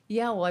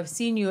 Yeah, well, I've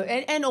seen you,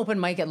 and open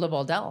mic at Le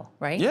Bordel,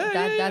 right?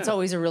 That's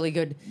always a really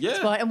good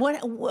spot. And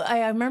what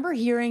I remember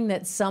hearing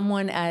that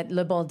someone at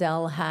Le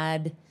Bordel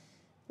had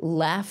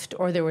left,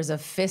 or there was a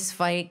fist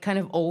fight kind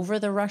of over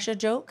the Russia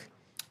joke.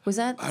 Was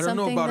that something? I don't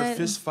know about a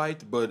fist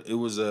fight, but it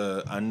was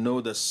I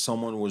know that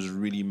someone was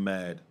really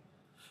mad.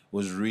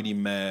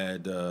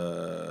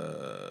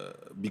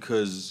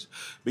 Because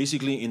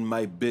basically in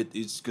my bit,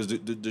 it's because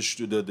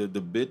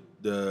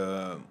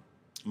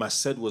my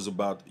set was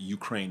about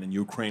Ukraine and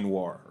Ukraine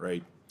war,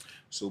 right?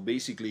 So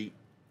basically,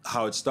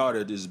 how it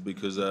started is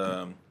because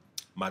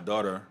my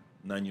daughter,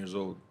 9 years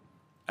old,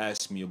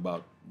 asked me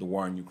about the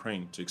war in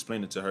Ukraine, to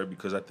explain it to her,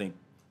 because I think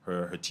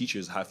her teacher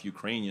is half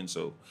Ukrainian,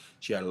 so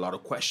she had a lot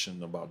of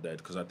questions about that,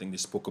 because I think they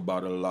spoke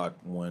about it a lot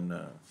when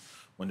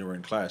they were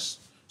in class.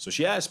 So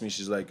she asked me,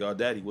 she's like, "Oh,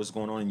 Daddy, what's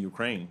going on in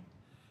Ukraine?"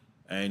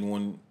 And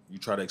when you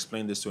try to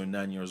explain this to her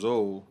 9 years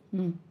old,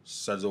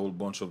 says a whole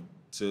bunch of...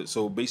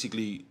 So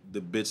basically,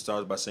 the bit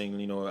starts by saying,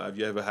 have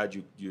you ever had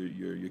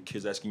your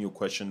kids asking you a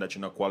question that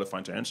you're not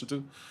qualified to answer to?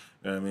 You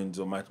know what I mean?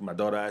 So my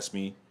daughter asked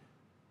me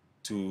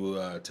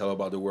to tell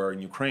about the war in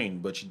Ukraine,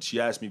 but she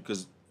asked me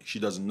because she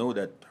doesn't know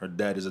that her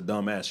dad is a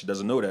dumbass. She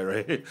doesn't know that,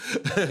 right?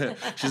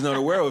 She's not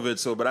aware of it.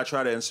 So, but I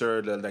try to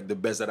answer like the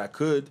best that I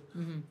could.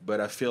 But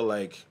I feel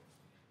like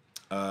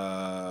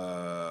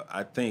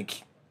I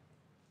think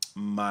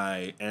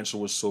my answer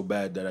was so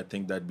bad that I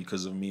think that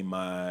because of me,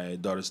 my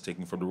daughter's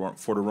taking for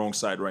the wrong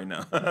side right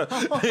now. You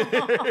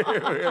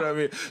know what I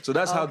mean? So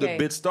that's how the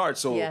bit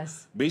starts. So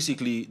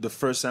basically, the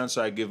first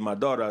answer I give my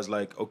daughter, I was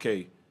like,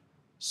 okay,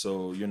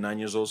 so you're 9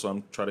 years old, so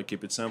I'm trying to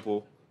keep it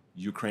simple.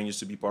 Ukraine used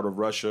to be part of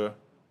Russia,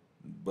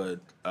 but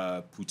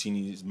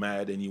Putin is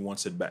mad and he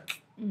wants it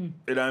back. You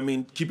know what I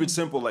mean? Keep it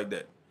simple like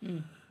that.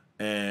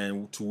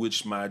 And to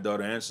which my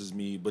daughter answers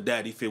me, but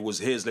Dad, if it was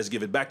his, let's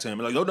give it back to him.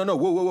 I'm like, no,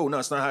 whoa, no,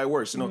 that's not how it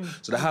works, you know.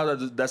 So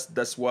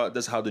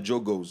that's how the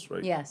joke goes,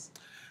 right? Yes.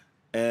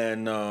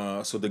 And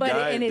so the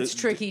guy, and it's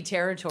tricky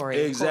territory.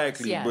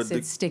 Exactly. Yes, but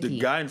it's sticky. The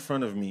guy in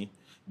front of me,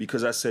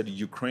 because I said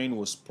Ukraine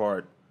was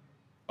part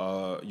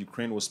of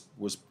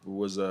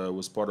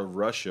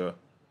Russia,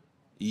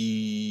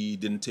 he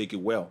didn't take it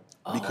well.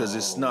 Because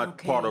it's not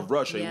part of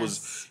Russia.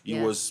 Yes.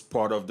 It was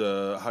part of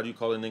the, how do you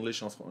call it in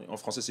English? En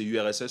français, c'est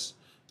URSS?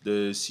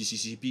 The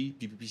CCCP,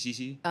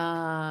 PPPCC?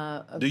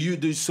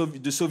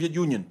 The Soviet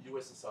Union.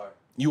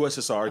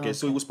 USSR, okay.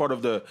 So it was part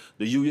of the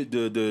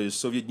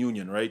Soviet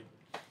Union, right?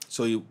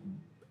 So,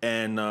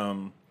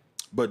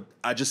 but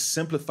I just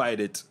simplified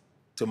it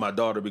to my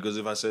daughter, because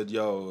if I said,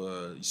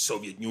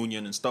 Soviet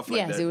Union and stuff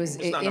like that, it was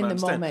in the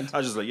moment. I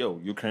was just like,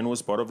 Ukraine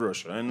was part of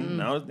Russia, and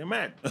now they're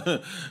mad.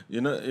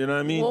 you know what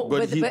I mean? Well,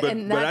 but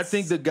I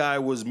think the guy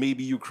was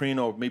maybe Ukraine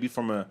or maybe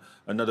from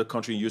another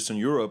country in Eastern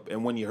Europe,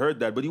 and when he heard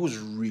that, but he was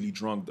really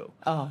drunk though.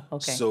 Oh,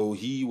 okay. So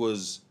he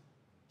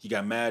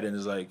got mad and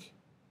is like,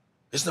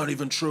 it's not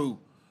even true.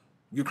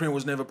 Ukraine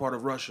was never part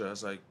of Russia. I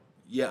was like,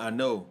 yeah, I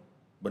know.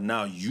 But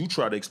now you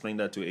try to explain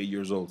that to 8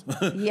 years old.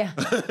 Yeah,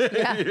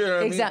 you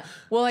know exactly.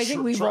 Well, I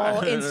think we've all,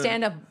 in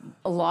stand-up,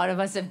 a lot of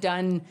us have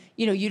done,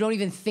 you don't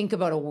even think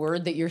about a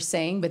word that you're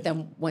saying, but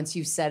then once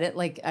you said it,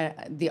 like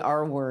the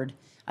R word,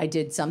 I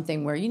did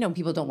something where,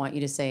 people don't want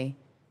you to say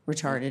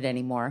retarded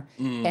anymore.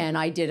 And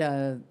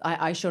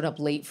I showed up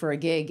late for a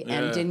gig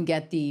and didn't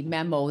get the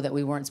memo that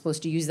we weren't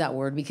supposed to use that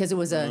word, because it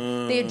was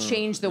they had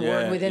changed the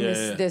word within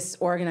this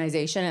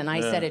organization, and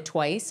I said it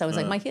twice. I was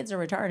like, my kids are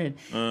retarded,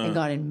 and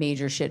got in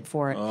major shit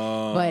for it.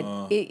 But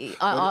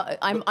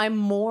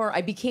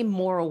I became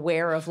more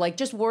aware of like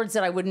just words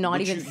that I would not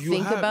even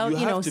think about.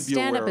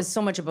 Stand up is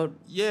so much about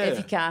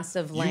efficace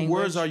of language. Your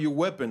words are your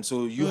weapon,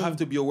 so you have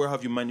to be aware how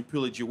you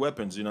manipulate your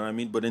weapons, you know what I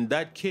mean? But in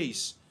that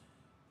case,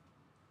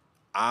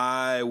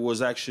 I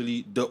was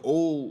actually, the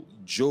whole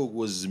joke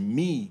was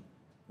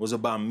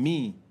about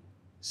me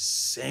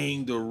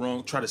saying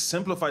try to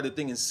simplify the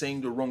thing and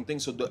saying the wrong thing.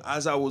 So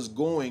as I was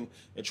going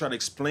and trying to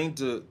explain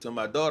to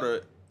my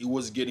daughter, it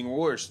was getting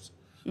worse.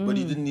 But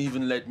he didn't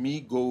even let me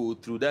go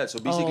through that. So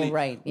basically,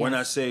 when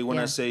I say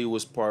it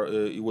was part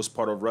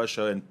of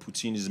Russia and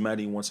Putin is mad,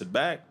 he wants it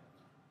back.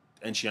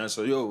 And she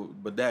answered,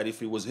 but Dad,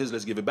 if it was his,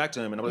 let's give it back to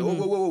him. And I'm like,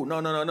 whoa,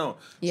 no.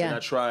 Yeah. So I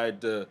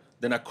tried,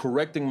 then I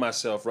correcting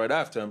myself right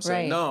after. I'm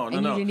saying, no.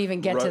 You didn't even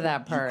get to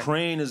that part.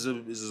 Ukraine is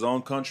his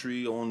own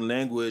country, own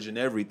language and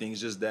everything. It's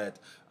just that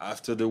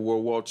after the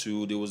World War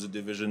II, there was a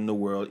division in the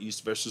world,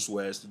 East versus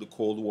West, the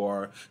Cold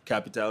War,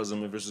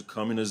 capitalism versus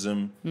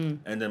communism.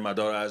 And then my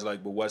daughter asked,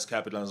 like, but what's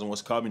capitalism,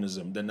 what's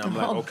communism? Then I'm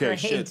like, okay,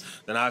 shit.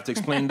 Then I have to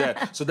explain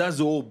that. So that's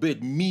the whole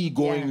bit, me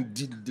going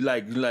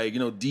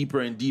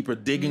deeper and deeper,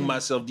 digging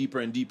myself deeper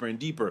and deeper and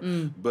deeper.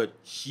 But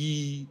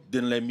he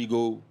didn't let me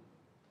go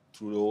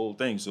through the whole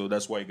thing, so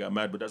that's why he got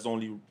mad. But that's the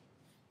only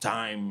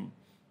time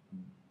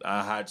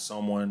I had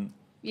someone.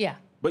 Yeah.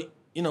 But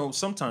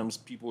sometimes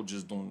people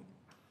just don't.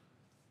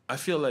 I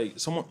feel like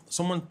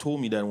someone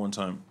told me that one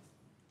time.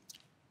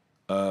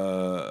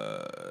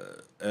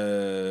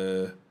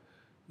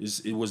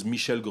 It was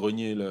Michel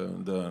Grenier,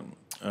 the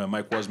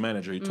Mike Waz's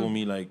manager. He told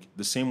me, like,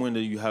 the same way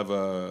that you have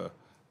a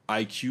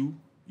IQ,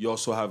 you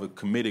also have a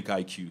comedic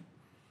IQ,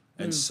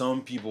 and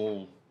some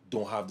people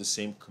don't have the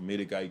same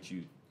comedic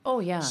IQ. Oh,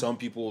 yeah. Some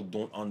people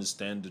don't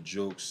understand the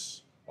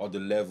jokes or the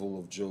level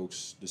of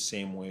jokes the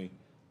same way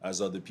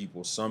as other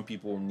people. Some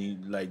people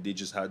need, like, they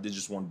just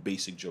want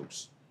basic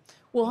jokes.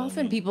 Well,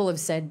 often people have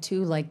said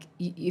too, like,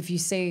 if you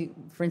say,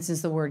 for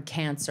instance, the word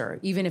cancer,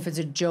 even if it's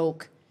a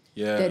joke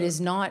that is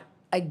not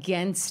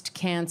against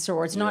cancer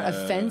or it's not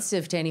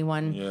offensive to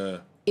anyone,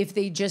 if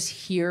they just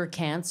hear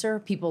cancer,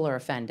 people are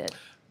offended.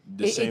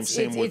 The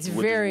same with the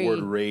word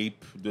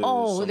rape.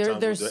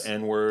 There's the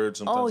N-word.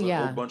 Sometimes a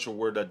whole bunch of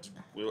words that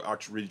are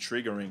really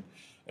triggering.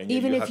 And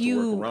even if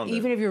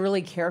you're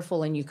really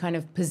careful and you kind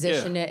of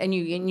position it and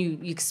you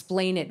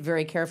explain it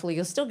very carefully,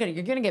 you're going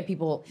to get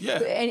people. Yeah.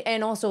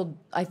 And also,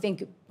 I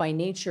think by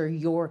nature,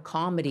 your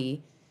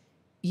comedy,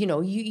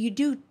 you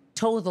do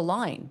toe the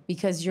line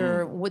because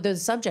you're with the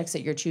subjects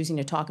that you're choosing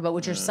to talk about,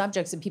 which are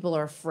subjects that people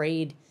are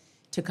afraid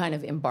to kind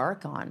of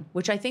embark on,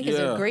 which I think is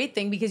a great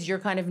thing because you're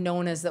kind of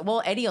known as the,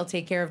 well, Eddie will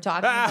take care of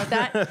talking about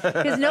that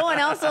because no one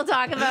else will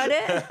talk about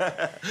it.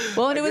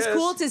 Well, and it was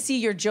cool to see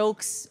your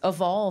jokes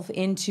evolve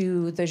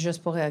into the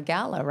Juste pour rire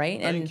Gala, right?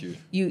 And Thank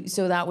you.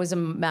 So that was a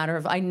matter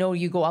of, I know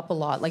you go up a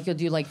lot, like you'll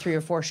do like 3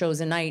 or 4 shows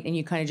a night and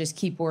you kind of just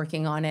keep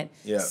working on it,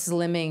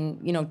 slimming,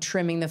 you know,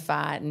 trimming the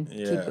fat and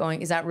keep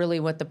going. Is that really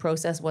what the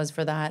process was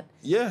for that?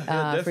 Yeah,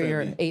 definitely. For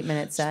your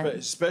 8-minute set?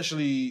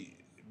 Especially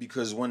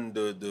because when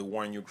the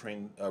war in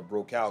Ukraine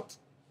broke out,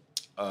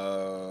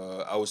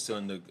 I was still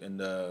in the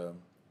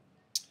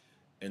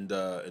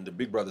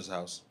Big Brother's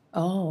house.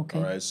 Oh, okay.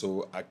 All right,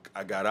 so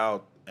I got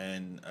out,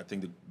 and I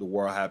think the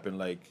war happened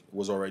like it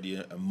was already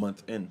a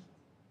month in.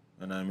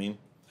 You know what I mean?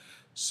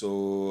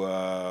 So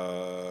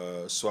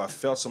so I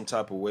felt some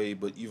type of way,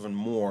 but even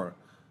more,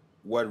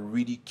 what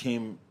really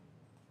came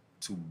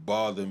to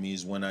bother me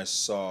is when I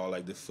saw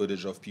like the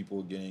footage of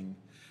people getting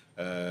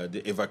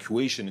the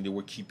evacuation, and they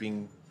were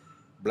keeping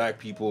Black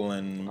people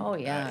and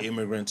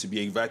immigrants to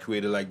be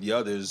evacuated like the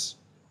others.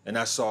 And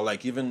I saw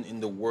like even in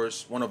the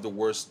worst, one of the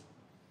worst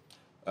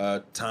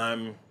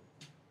time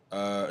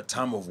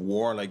of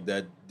war like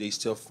that, they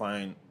still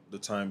find the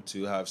time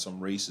to have some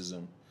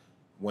racism.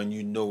 When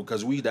you know,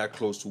 because we that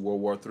close to World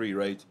War III,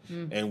 right?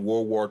 And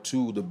World War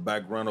II, the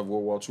background of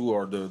World War II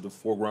or the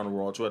foreground of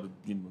World War II,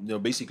 you know,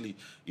 basically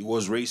it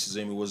was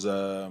racism. It was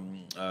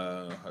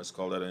let's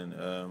call that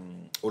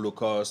an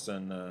Holocaust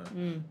and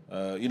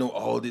you know,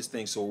 all these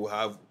things. So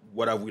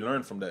what have we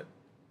learned from that?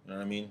 You know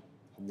what I mean?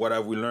 What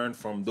have we learned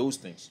from those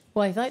things?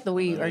 Well, I thought the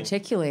way you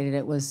articulated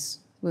it was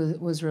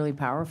really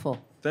powerful.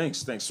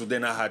 Thanks. So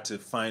then I had to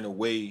find a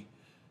way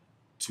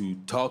to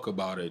talk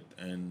about it,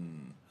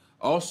 and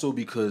also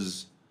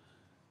because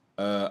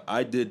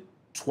I did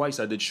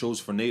shows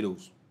for NATO.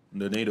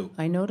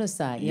 I noticed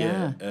that,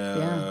 yeah.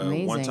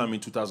 Amazing. One time in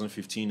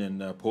 2015 in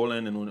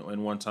Poland,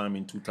 and one time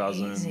in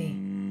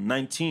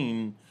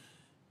 2019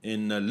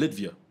 in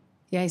Latvia.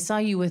 Yeah, I saw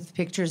you with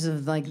pictures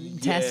of like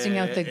testing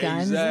out the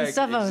guns and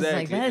stuff. I was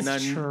like,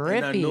 that's trippy.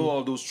 And I know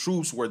all those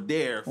troops were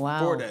there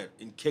for that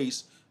in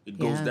case it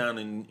goes down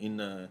in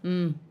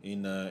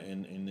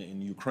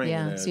Ukraine.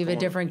 Yeah, so you have a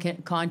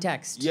different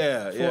context.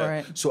 For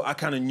it. So I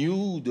kind of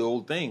knew the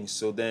whole thing.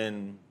 So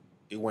then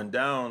it went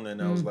down, and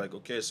I was like,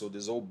 okay, so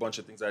there's a whole bunch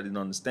of things I didn't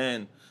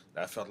understand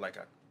that I felt like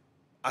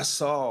I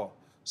saw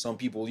some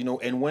people, you know.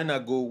 And when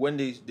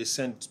they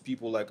send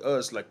people like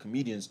us, like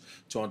comedians,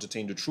 to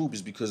entertain the troops,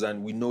 is because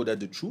we know that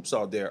the troops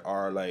out there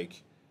are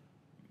like,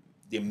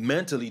 they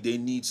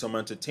need some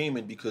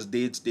entertainment because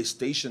they're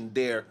stationed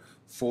there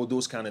for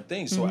those kind of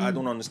things. So I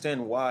don't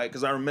understand why.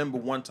 Because I remember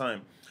one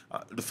time,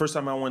 the first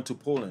time I went to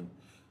Poland,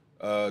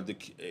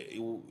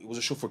 it was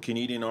a show for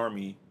Canadian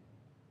Army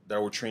that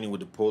were training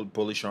with the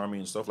Polish Army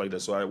and stuff like that.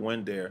 So I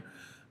went there,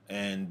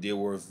 and they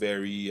were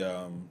very,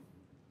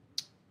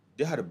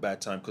 they had a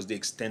bad time because they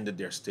extended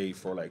their stay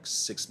for like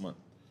 6 months.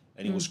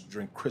 And it was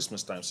during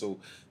Christmas time. So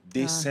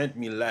they sent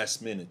me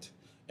last minute.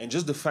 And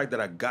just the fact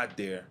that I got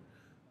there,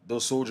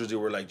 those soldiers, they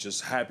were like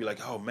just happy, like,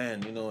 oh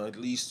man, you know, at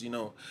least, you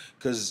know,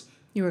 because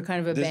you were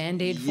kind of a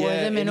Band-Aid for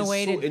them in a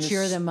way to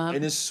cheer them up.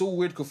 And it's so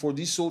weird because for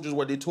these soldiers,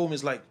 what they told me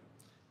is like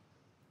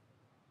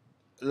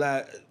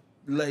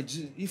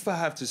if I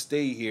have to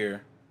stay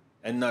here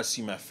and not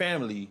see my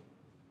family,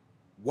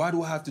 why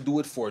do I have to do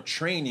it for a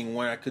training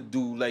when I could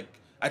do like,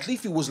 at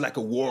least if it was like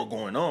a war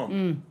going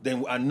on,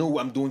 then I know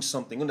I'm doing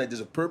something and that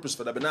there's a purpose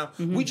for that. But now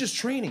we're just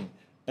training.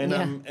 And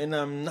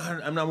I'm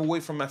not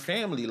away from my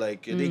family.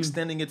 Like they're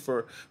extending it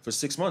for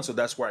 6 months. So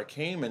that's where I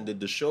came and did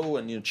the show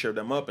and, you know, cheered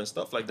them up and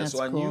stuff like that. That's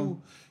so I cool.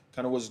 knew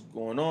kind of what's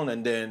going on.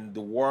 And then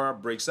the war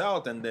breaks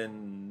out, and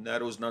then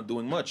NATO's not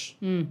doing much.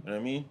 You know what I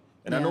mean?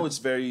 And I know it's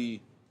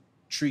very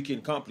tricky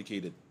and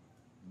complicated,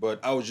 but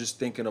I was just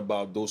thinking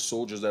about those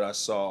soldiers that I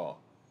saw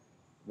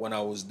when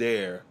I was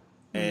there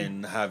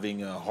and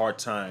having a hard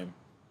time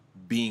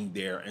being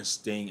there and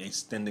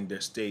extending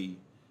their stay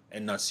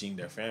and not seeing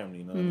their family,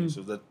 you know what I mean?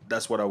 So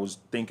that's what I was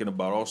thinking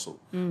about also.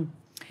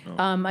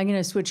 I'm going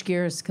to switch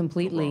gears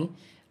completely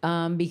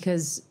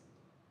because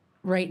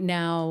right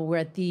now we're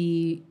at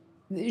the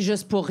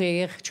Juste pour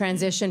rire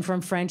transition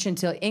from French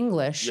into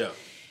English. Yeah.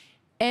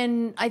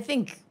 And I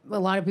think a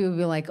lot of people will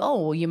be like,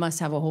 oh, well, you must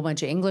have a whole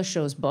bunch of English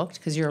shows booked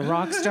because you're a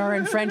rock star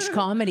in French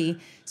comedy.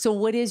 So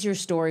what is your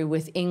story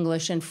with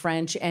English and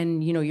French?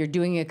 And, you know, you're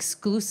doing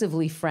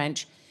exclusively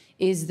French.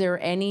 Is there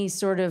any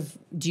sort of,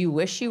 do you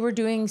wish you were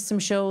doing some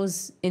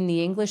shows in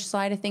the English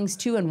side of things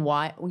too? And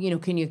why, you know,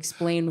 can you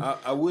explain?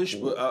 I wish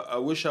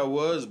I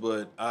was,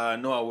 but I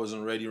know I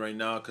wasn't ready right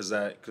now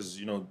because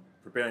you know,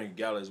 preparing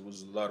galas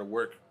was a lot of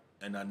work,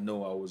 and I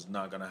know I was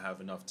not gonna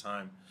have enough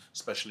time,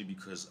 especially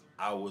because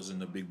I was in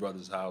the Big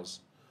Brother's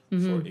house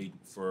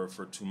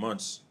for 2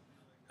 months.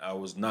 I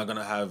was not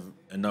gonna have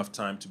enough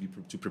time to be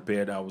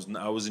prepared. I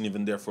wasn't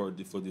even there for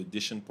the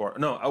audition part.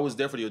 No, I was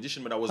there for the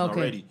audition, but I was not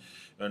ready,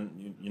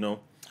 and you know.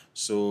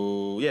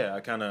 So yeah,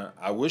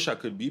 I wish I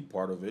could be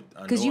part of it.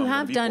 Because you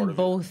have done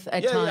both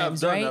at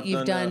times, right?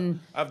 You've done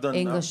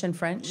English and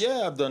French.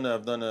 Yeah, I've done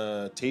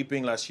a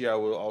taping last year. I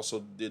also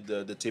did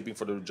the taping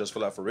for the Just for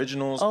Laugh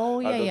originals. Oh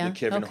yeah, I did the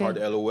Kevin Hart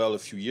LOL a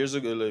few years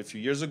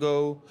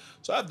ago.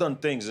 So I've done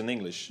things in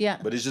English. Yeah.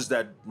 But it's just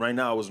that right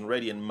now I wasn't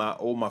ready, and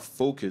all my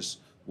focus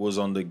was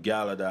on the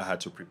gala that I had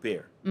to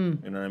prepare. You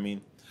know what I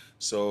mean?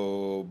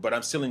 So, but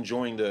I'm still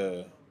enjoying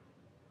the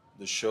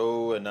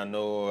show, and I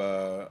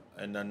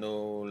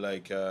know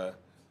like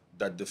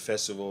that the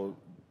festival,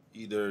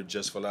 either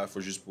Just for Laugh or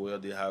Juste pour rire,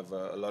 they have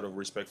a lot of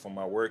respect for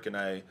my work, and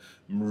I'm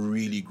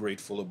really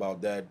grateful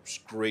about that. It's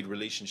a great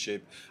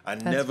relationship.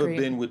 I've never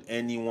been with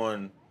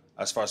anyone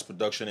as far as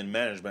production and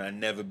management. I've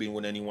never been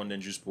with anyone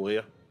than Juste pour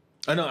rire.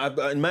 I know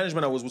in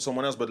management I was with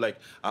someone else, but like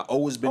I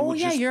always been with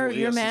Juste pour rire.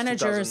 Your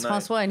manager is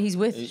François, and he's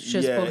with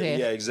Juste pour rire.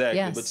 Yeah, exactly.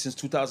 Yes. But since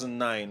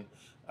 2009,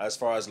 as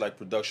far as like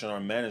production or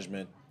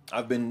management,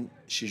 I've been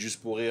chez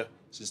Juste pour rire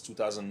since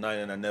 2009,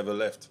 and I never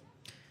left.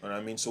 You know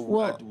what I mean? So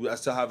I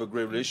still have a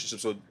great relationship.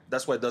 So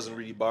that's why it doesn't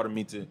really bother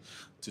me to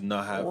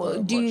not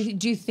have. Do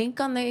you think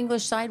on the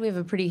English side we have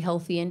a pretty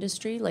healthy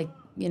industry? Like,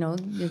 you know,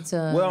 it's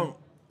a well,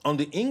 on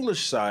the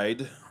English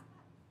side,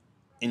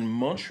 in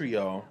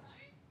Montreal,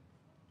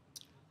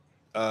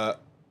 there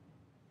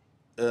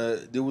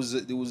was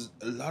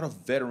a lot of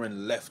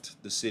veteran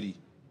left the city,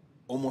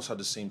 almost at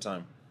the same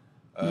time.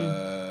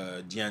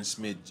 Diane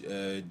Smith,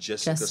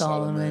 Jessica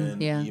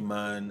Solomon,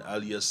 Iman,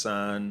 Ali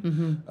Hassan,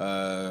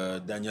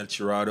 Daniel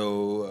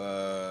Tirado,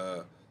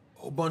 a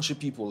whole bunch of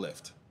people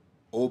left.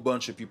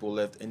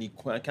 And he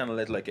kind of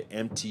left like an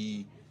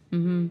empty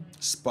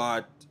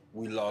spot.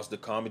 We lost the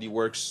Comedy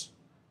Works,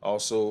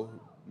 also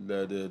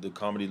the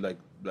comedy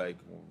the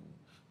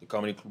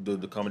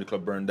comedy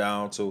club burned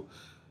down. So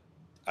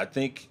I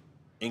think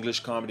English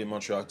comedy in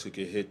Montreal took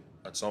a hit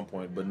at some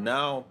point. But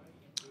now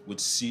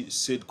with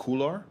Sid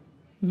Coular,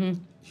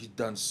 he's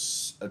done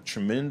a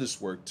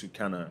tremendous work to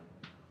kind of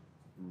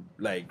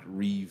like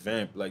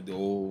revamp like the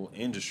whole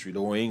industry, the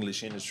whole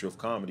English industry of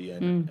comedy,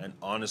 and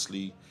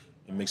honestly,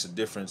 it makes a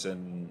difference.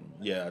 And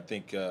yeah, I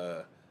think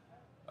the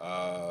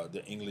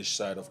English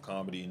side of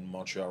comedy in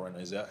Montreal right now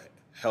is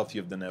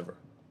healthier than ever.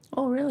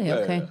 Oh, really?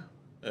 Okay.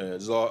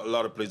 There's a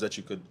lot of places that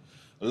you could,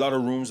 a lot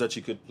of rooms that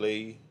you could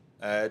play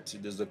at.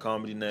 There's the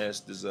Comedy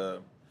Nest.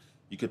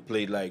 You could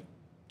play like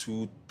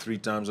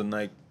 2-3 times a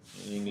night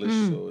in English,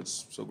 so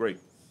it's so great.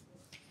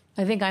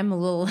 I think I'm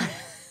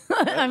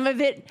I'm a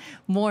bit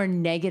more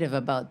negative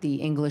about the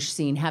English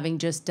scene, having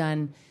just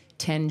done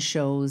 10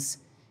 shows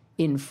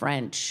in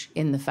French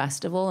in the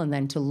festival, and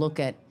then to look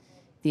at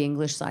the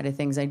English side of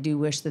things. I do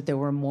wish that there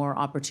were more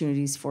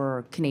opportunities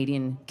for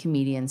Canadian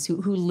comedians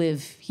who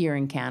live here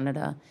in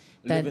Canada.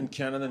 Live in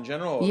Canada in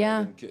general?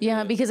 Yeah,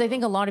 because I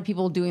think a lot of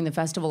people doing the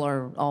festival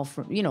are all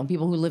from,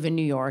 people who live in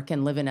New York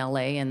and live in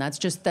LA, and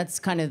that's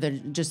kind of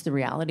the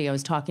reality. I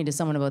was talking to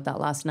someone about that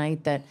last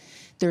night, that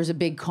there's a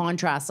big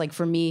contrast. Like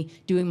for me,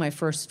 doing my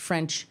first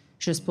French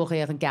Juste pour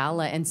rire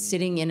gala and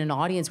sitting in an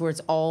audience where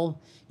it's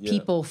all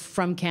people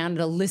from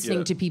Canada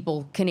listening to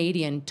people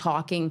Canadian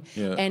talking,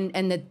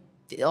 and that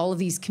all of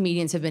these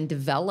comedians have been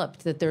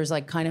developed, that there's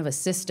like kind of a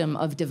system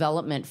of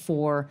development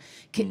for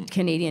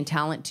Canadian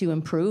talent to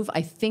improve.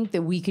 I think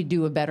that we could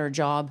do a better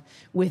job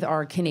with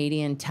our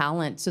Canadian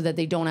talent so that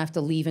they don't have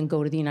to leave and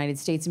go to the United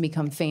States and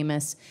become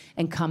famous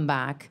and come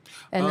back.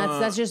 And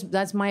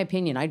that's my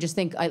opinion. I just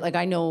think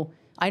I know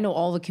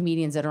all the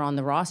comedians that are on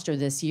the roster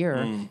this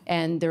year,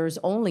 and there's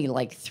only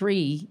like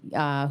 3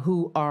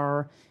 who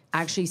are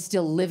actually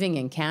still living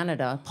in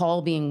Canada,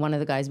 Paul being one of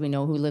the guys we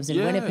know who lives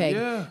in Winnipeg.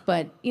 Yeah.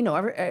 But,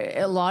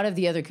 a lot of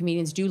the other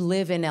comedians do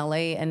live in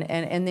LA and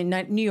in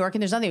New York,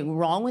 and there's nothing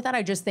wrong with that.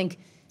 I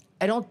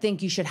don't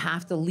think you should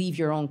have to leave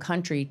your own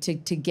country to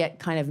get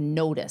kind of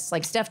notice.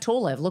 Like Steph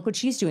Tolev, look what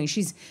she's doing.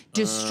 She's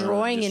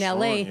destroying in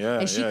LA,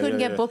 and she couldn't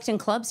get booked in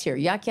clubs here.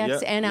 Yak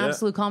Yaks and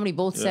Absolute Comedy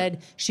both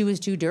said she was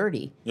too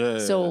dirty.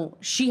 So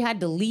she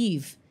had to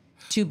leave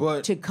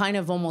to kind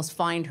of almost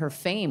find her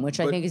fame, which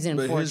I think is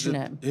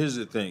unfortunate. Here's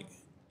the thing.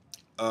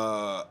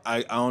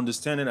 I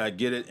understand it. I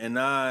get it. And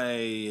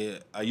I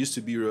used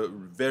to be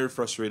very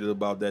frustrated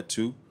about that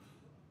too.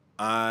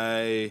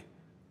 I'm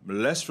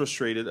less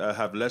frustrated. I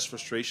have less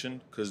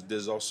frustration because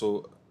there's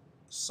also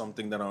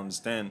something that I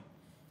understand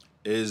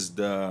is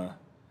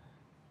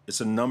it's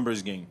a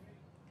numbers game.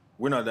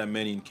 We're not that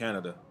many in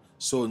Canada.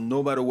 So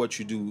no matter what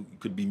you do, it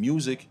could be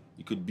music,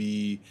 it could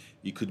be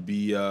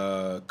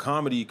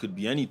comedy, it could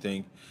be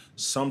anything.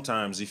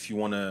 Sometimes if you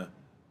want to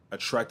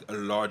attract a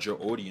larger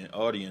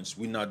audience,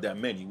 we're not that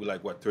many. We're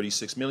like,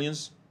 36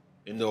 millions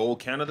in the whole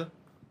Canada?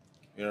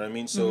 You know what I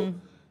mean? So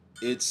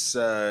it's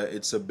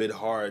a bit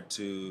hard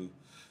to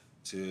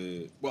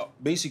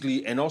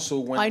basically, and also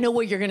when... I know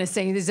what you're going to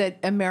say is that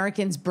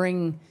Americans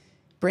bring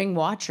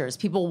watchers.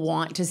 People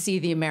want to see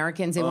the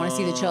Americans. They want to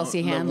see the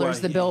Chelsea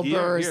Handlers, the Bill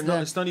Burrs. No,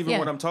 it's not even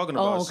what I'm talking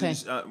about. Oh, okay.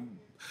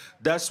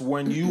 That's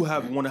when you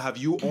want to have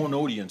your own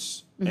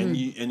audience, and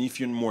if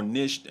you're more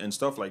niched and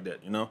stuff like that,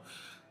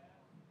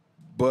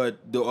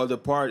 But the other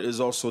part is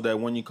also that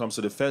when it comes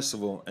to the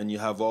festival and you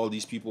have all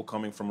these people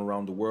coming from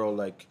around the world,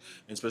 like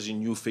especially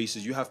new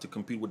faces, you have to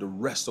compete with the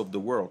rest of the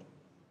world.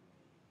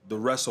 The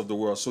rest of the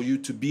world. So you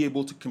to be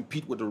able to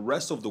compete with the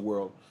rest of the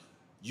world,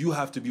 you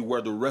have to be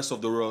where the rest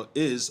of the world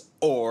is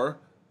or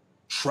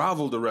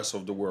travel the rest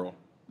of the world.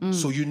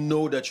 So you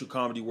know that your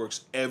comedy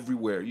works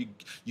everywhere. You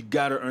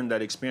gotta earn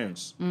that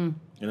experience. You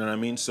know what I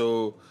mean?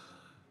 So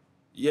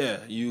yeah,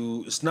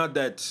 it's not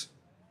that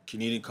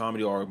Canadian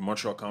comedy or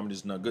Montreal comedy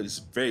is not good. It's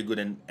very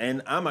good.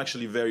 And I'm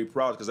actually very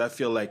proud because I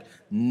feel like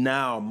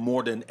now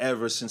more than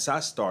ever since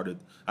I started,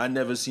 I've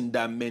never seen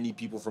that many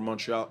people from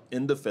Montreal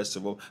in the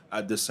festival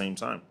at the same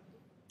time.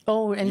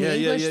 Oh, and the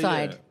English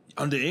side.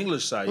 On the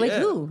English side, like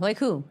who? Like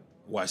who?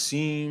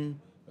 Wasim,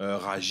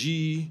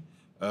 Raji,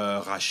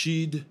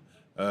 Rashid.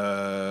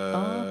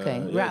 Okay.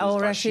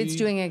 Rashid's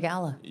doing a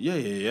gala.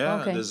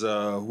 Yeah. Okay. There's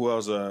who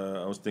else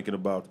I was thinking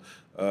about?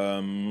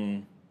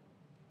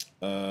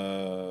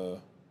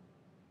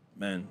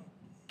 Man,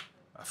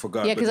 I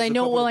forgot. Yeah, because I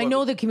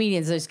know the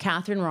comedians. There's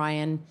Catherine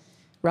Ryan,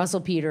 Russell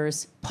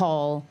Peters,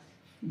 Paul,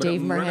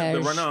 Dave Merhesh.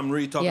 But right now, I'm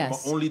really talking about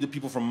only the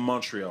people from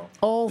Montreal.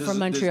 Oh, from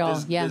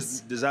Montreal,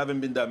 yes. There haven't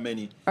been that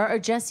many. Are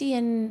Jessie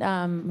and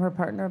her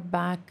partner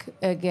back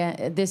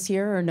again this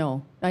year or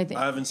no? I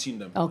haven't seen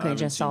them. Okay,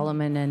 Jess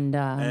Solomon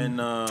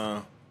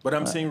and. But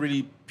I'm saying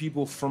really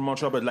people from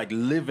Montreal, but like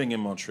living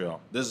in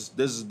Montreal.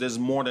 There's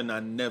more than I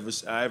ever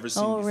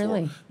seen before. Oh,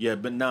 really? Yeah,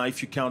 but now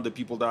if you count the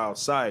people that are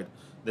outside,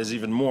 there's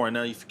even more. And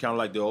now if you count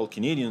like the old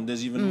Canadian,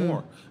 there's even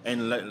more.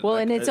 And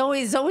and it's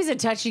always a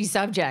touchy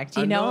subject,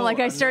 you know? Like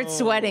I start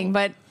sweating,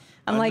 but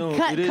I'm like,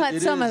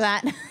 cut some of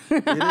that.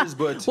 It is,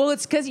 but well,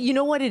 it's because you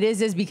know what it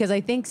is because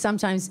I think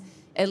sometimes,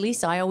 at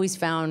least I always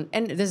found,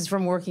 and this is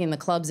from working in the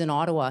clubs in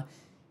Ottawa,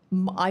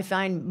 I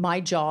find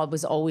my job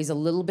was always a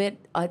little bit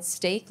at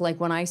stake. Like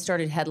when I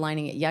started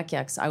headlining at Yuck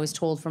Yucks, I was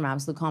told from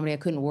Absolute Comedy I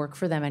couldn't work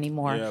for them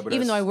anymore,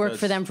 even though I worked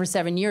for them for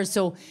 7 years.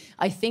 So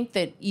I think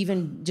that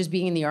even just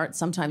being in the arts,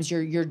 sometimes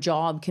your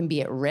job can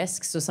be at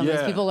risk. So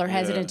sometimes people are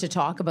hesitant to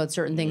talk about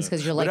certain things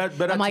because you're like,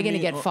 am I going to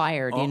get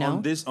fired? You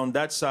know, on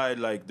that side,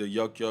 like the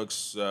Yuck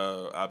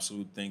Yucks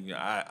Absolute thing,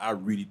 I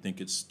really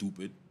think it's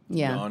stupid. To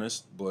be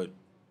honest, but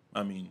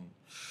I mean.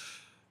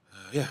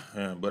 Yeah,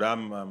 but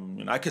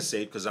I could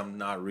say it because I'm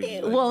not really.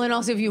 Well, and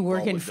also if you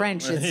work in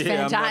French, it's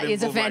fantastic.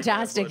 It's a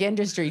fantastic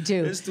industry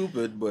too. It's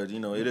stupid, but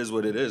you know, it is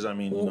what it is. I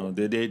mean, you know,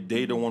 they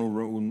the one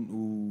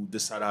who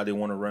decide how they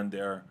want to run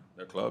their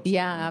clubs.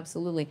 Yeah,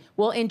 absolutely.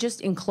 Well, and just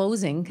in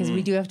closing, because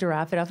we do have to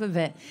wrap it up a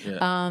bit.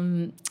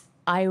 Yeah.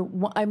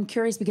 I'm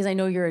curious because I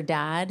know you're a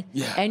dad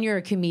and you're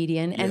a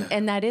comedian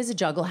and that is a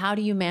juggle. How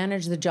do you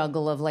manage the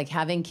juggle of like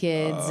having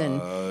kids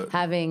and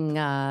having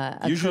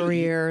a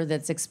career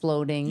that's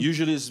exploding?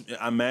 Usually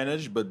I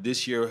manage, but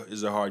this year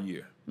is a hard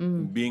year.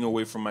 Being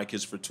away from my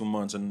kids for 2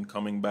 months and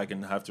coming back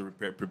and have to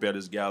prepare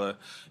this gala.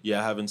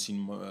 Yeah, I haven't seen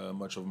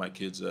much of my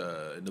kids in the past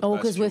few months. Oh,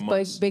 because with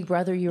Big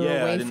Brother, you were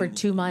away for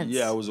 2 months.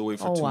 Yeah, I was away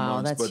for 2 months. Oh,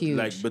 wow, that's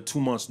huge. But 2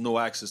 months, no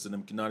access to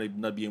them,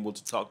 not be able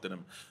to talk to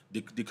them.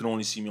 They can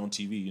only see me on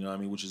TV, you know what I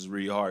mean, which is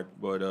really hard.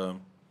 But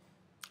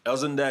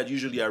other than that,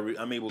 usually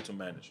I'm able to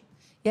manage.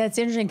 Yeah, it's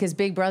interesting because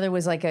Big Brother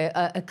was like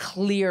a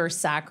clear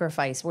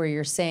sacrifice where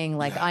you're saying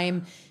like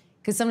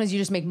because sometimes you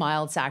just make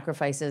mild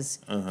sacrifices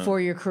for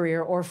your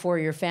career or for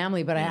your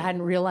family. But I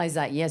hadn't realized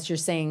that. Yes, you're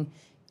saying,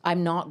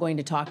 I'm not going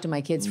to talk to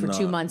my kids for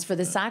 2 months for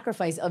the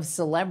sacrifice of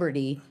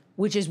celebrity,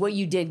 which is what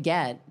you did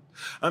get.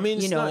 I mean,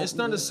 it's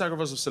not the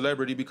sacrifice of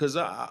celebrity because,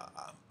 I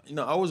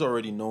was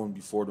already known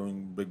before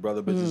doing Big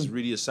Brother, but it's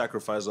really a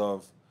sacrifice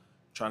of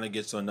trying to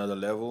get to another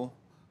level,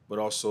 but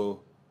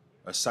also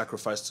a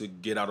sacrifice to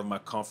get out of my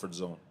comfort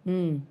zone.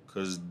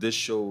 Because this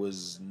show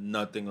is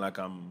nothing like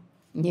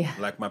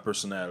like my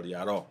personality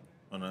at all.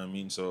 You know what I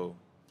mean? So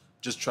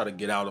just try to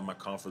get out of my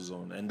comfort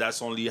zone. And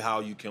that's only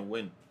how you can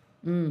win.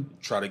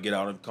 Try to get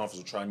out of the comfort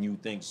zone, try new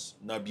things.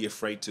 Not be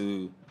afraid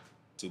to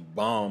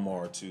bomb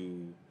or that's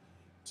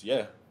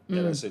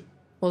it.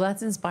 Well,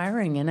 that's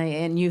inspiring,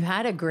 and you've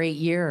had a great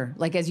year.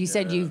 Like as you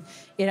said,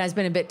 it has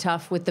been a bit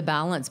tough with the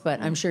balance, but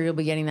I'm sure you'll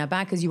be getting that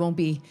back because you won't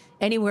be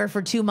anywhere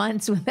for 2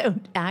 months without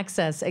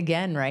access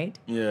again, right?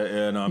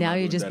 Yeah. No, now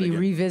you just be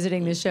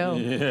revisiting the show.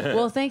 Yeah.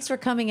 Well, thanks for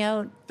coming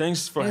out.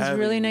 Thanks for having me. It was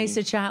really nice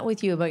to chat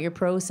with you about your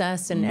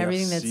process and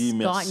everything that's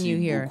gotten you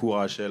here. Beaucoup,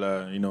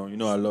 Rachelle. You know,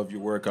 I love your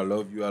work. I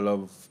love you. I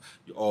love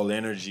your all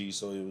energy.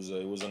 So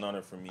it was an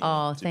honor for me.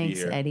 Oh, to thanks,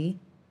 be here. Eddy.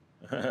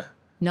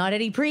 Not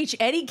Eddy Preach,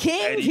 Eddy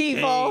King, Eddy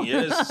people.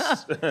 King,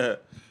 yes.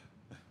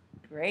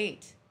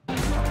 Great.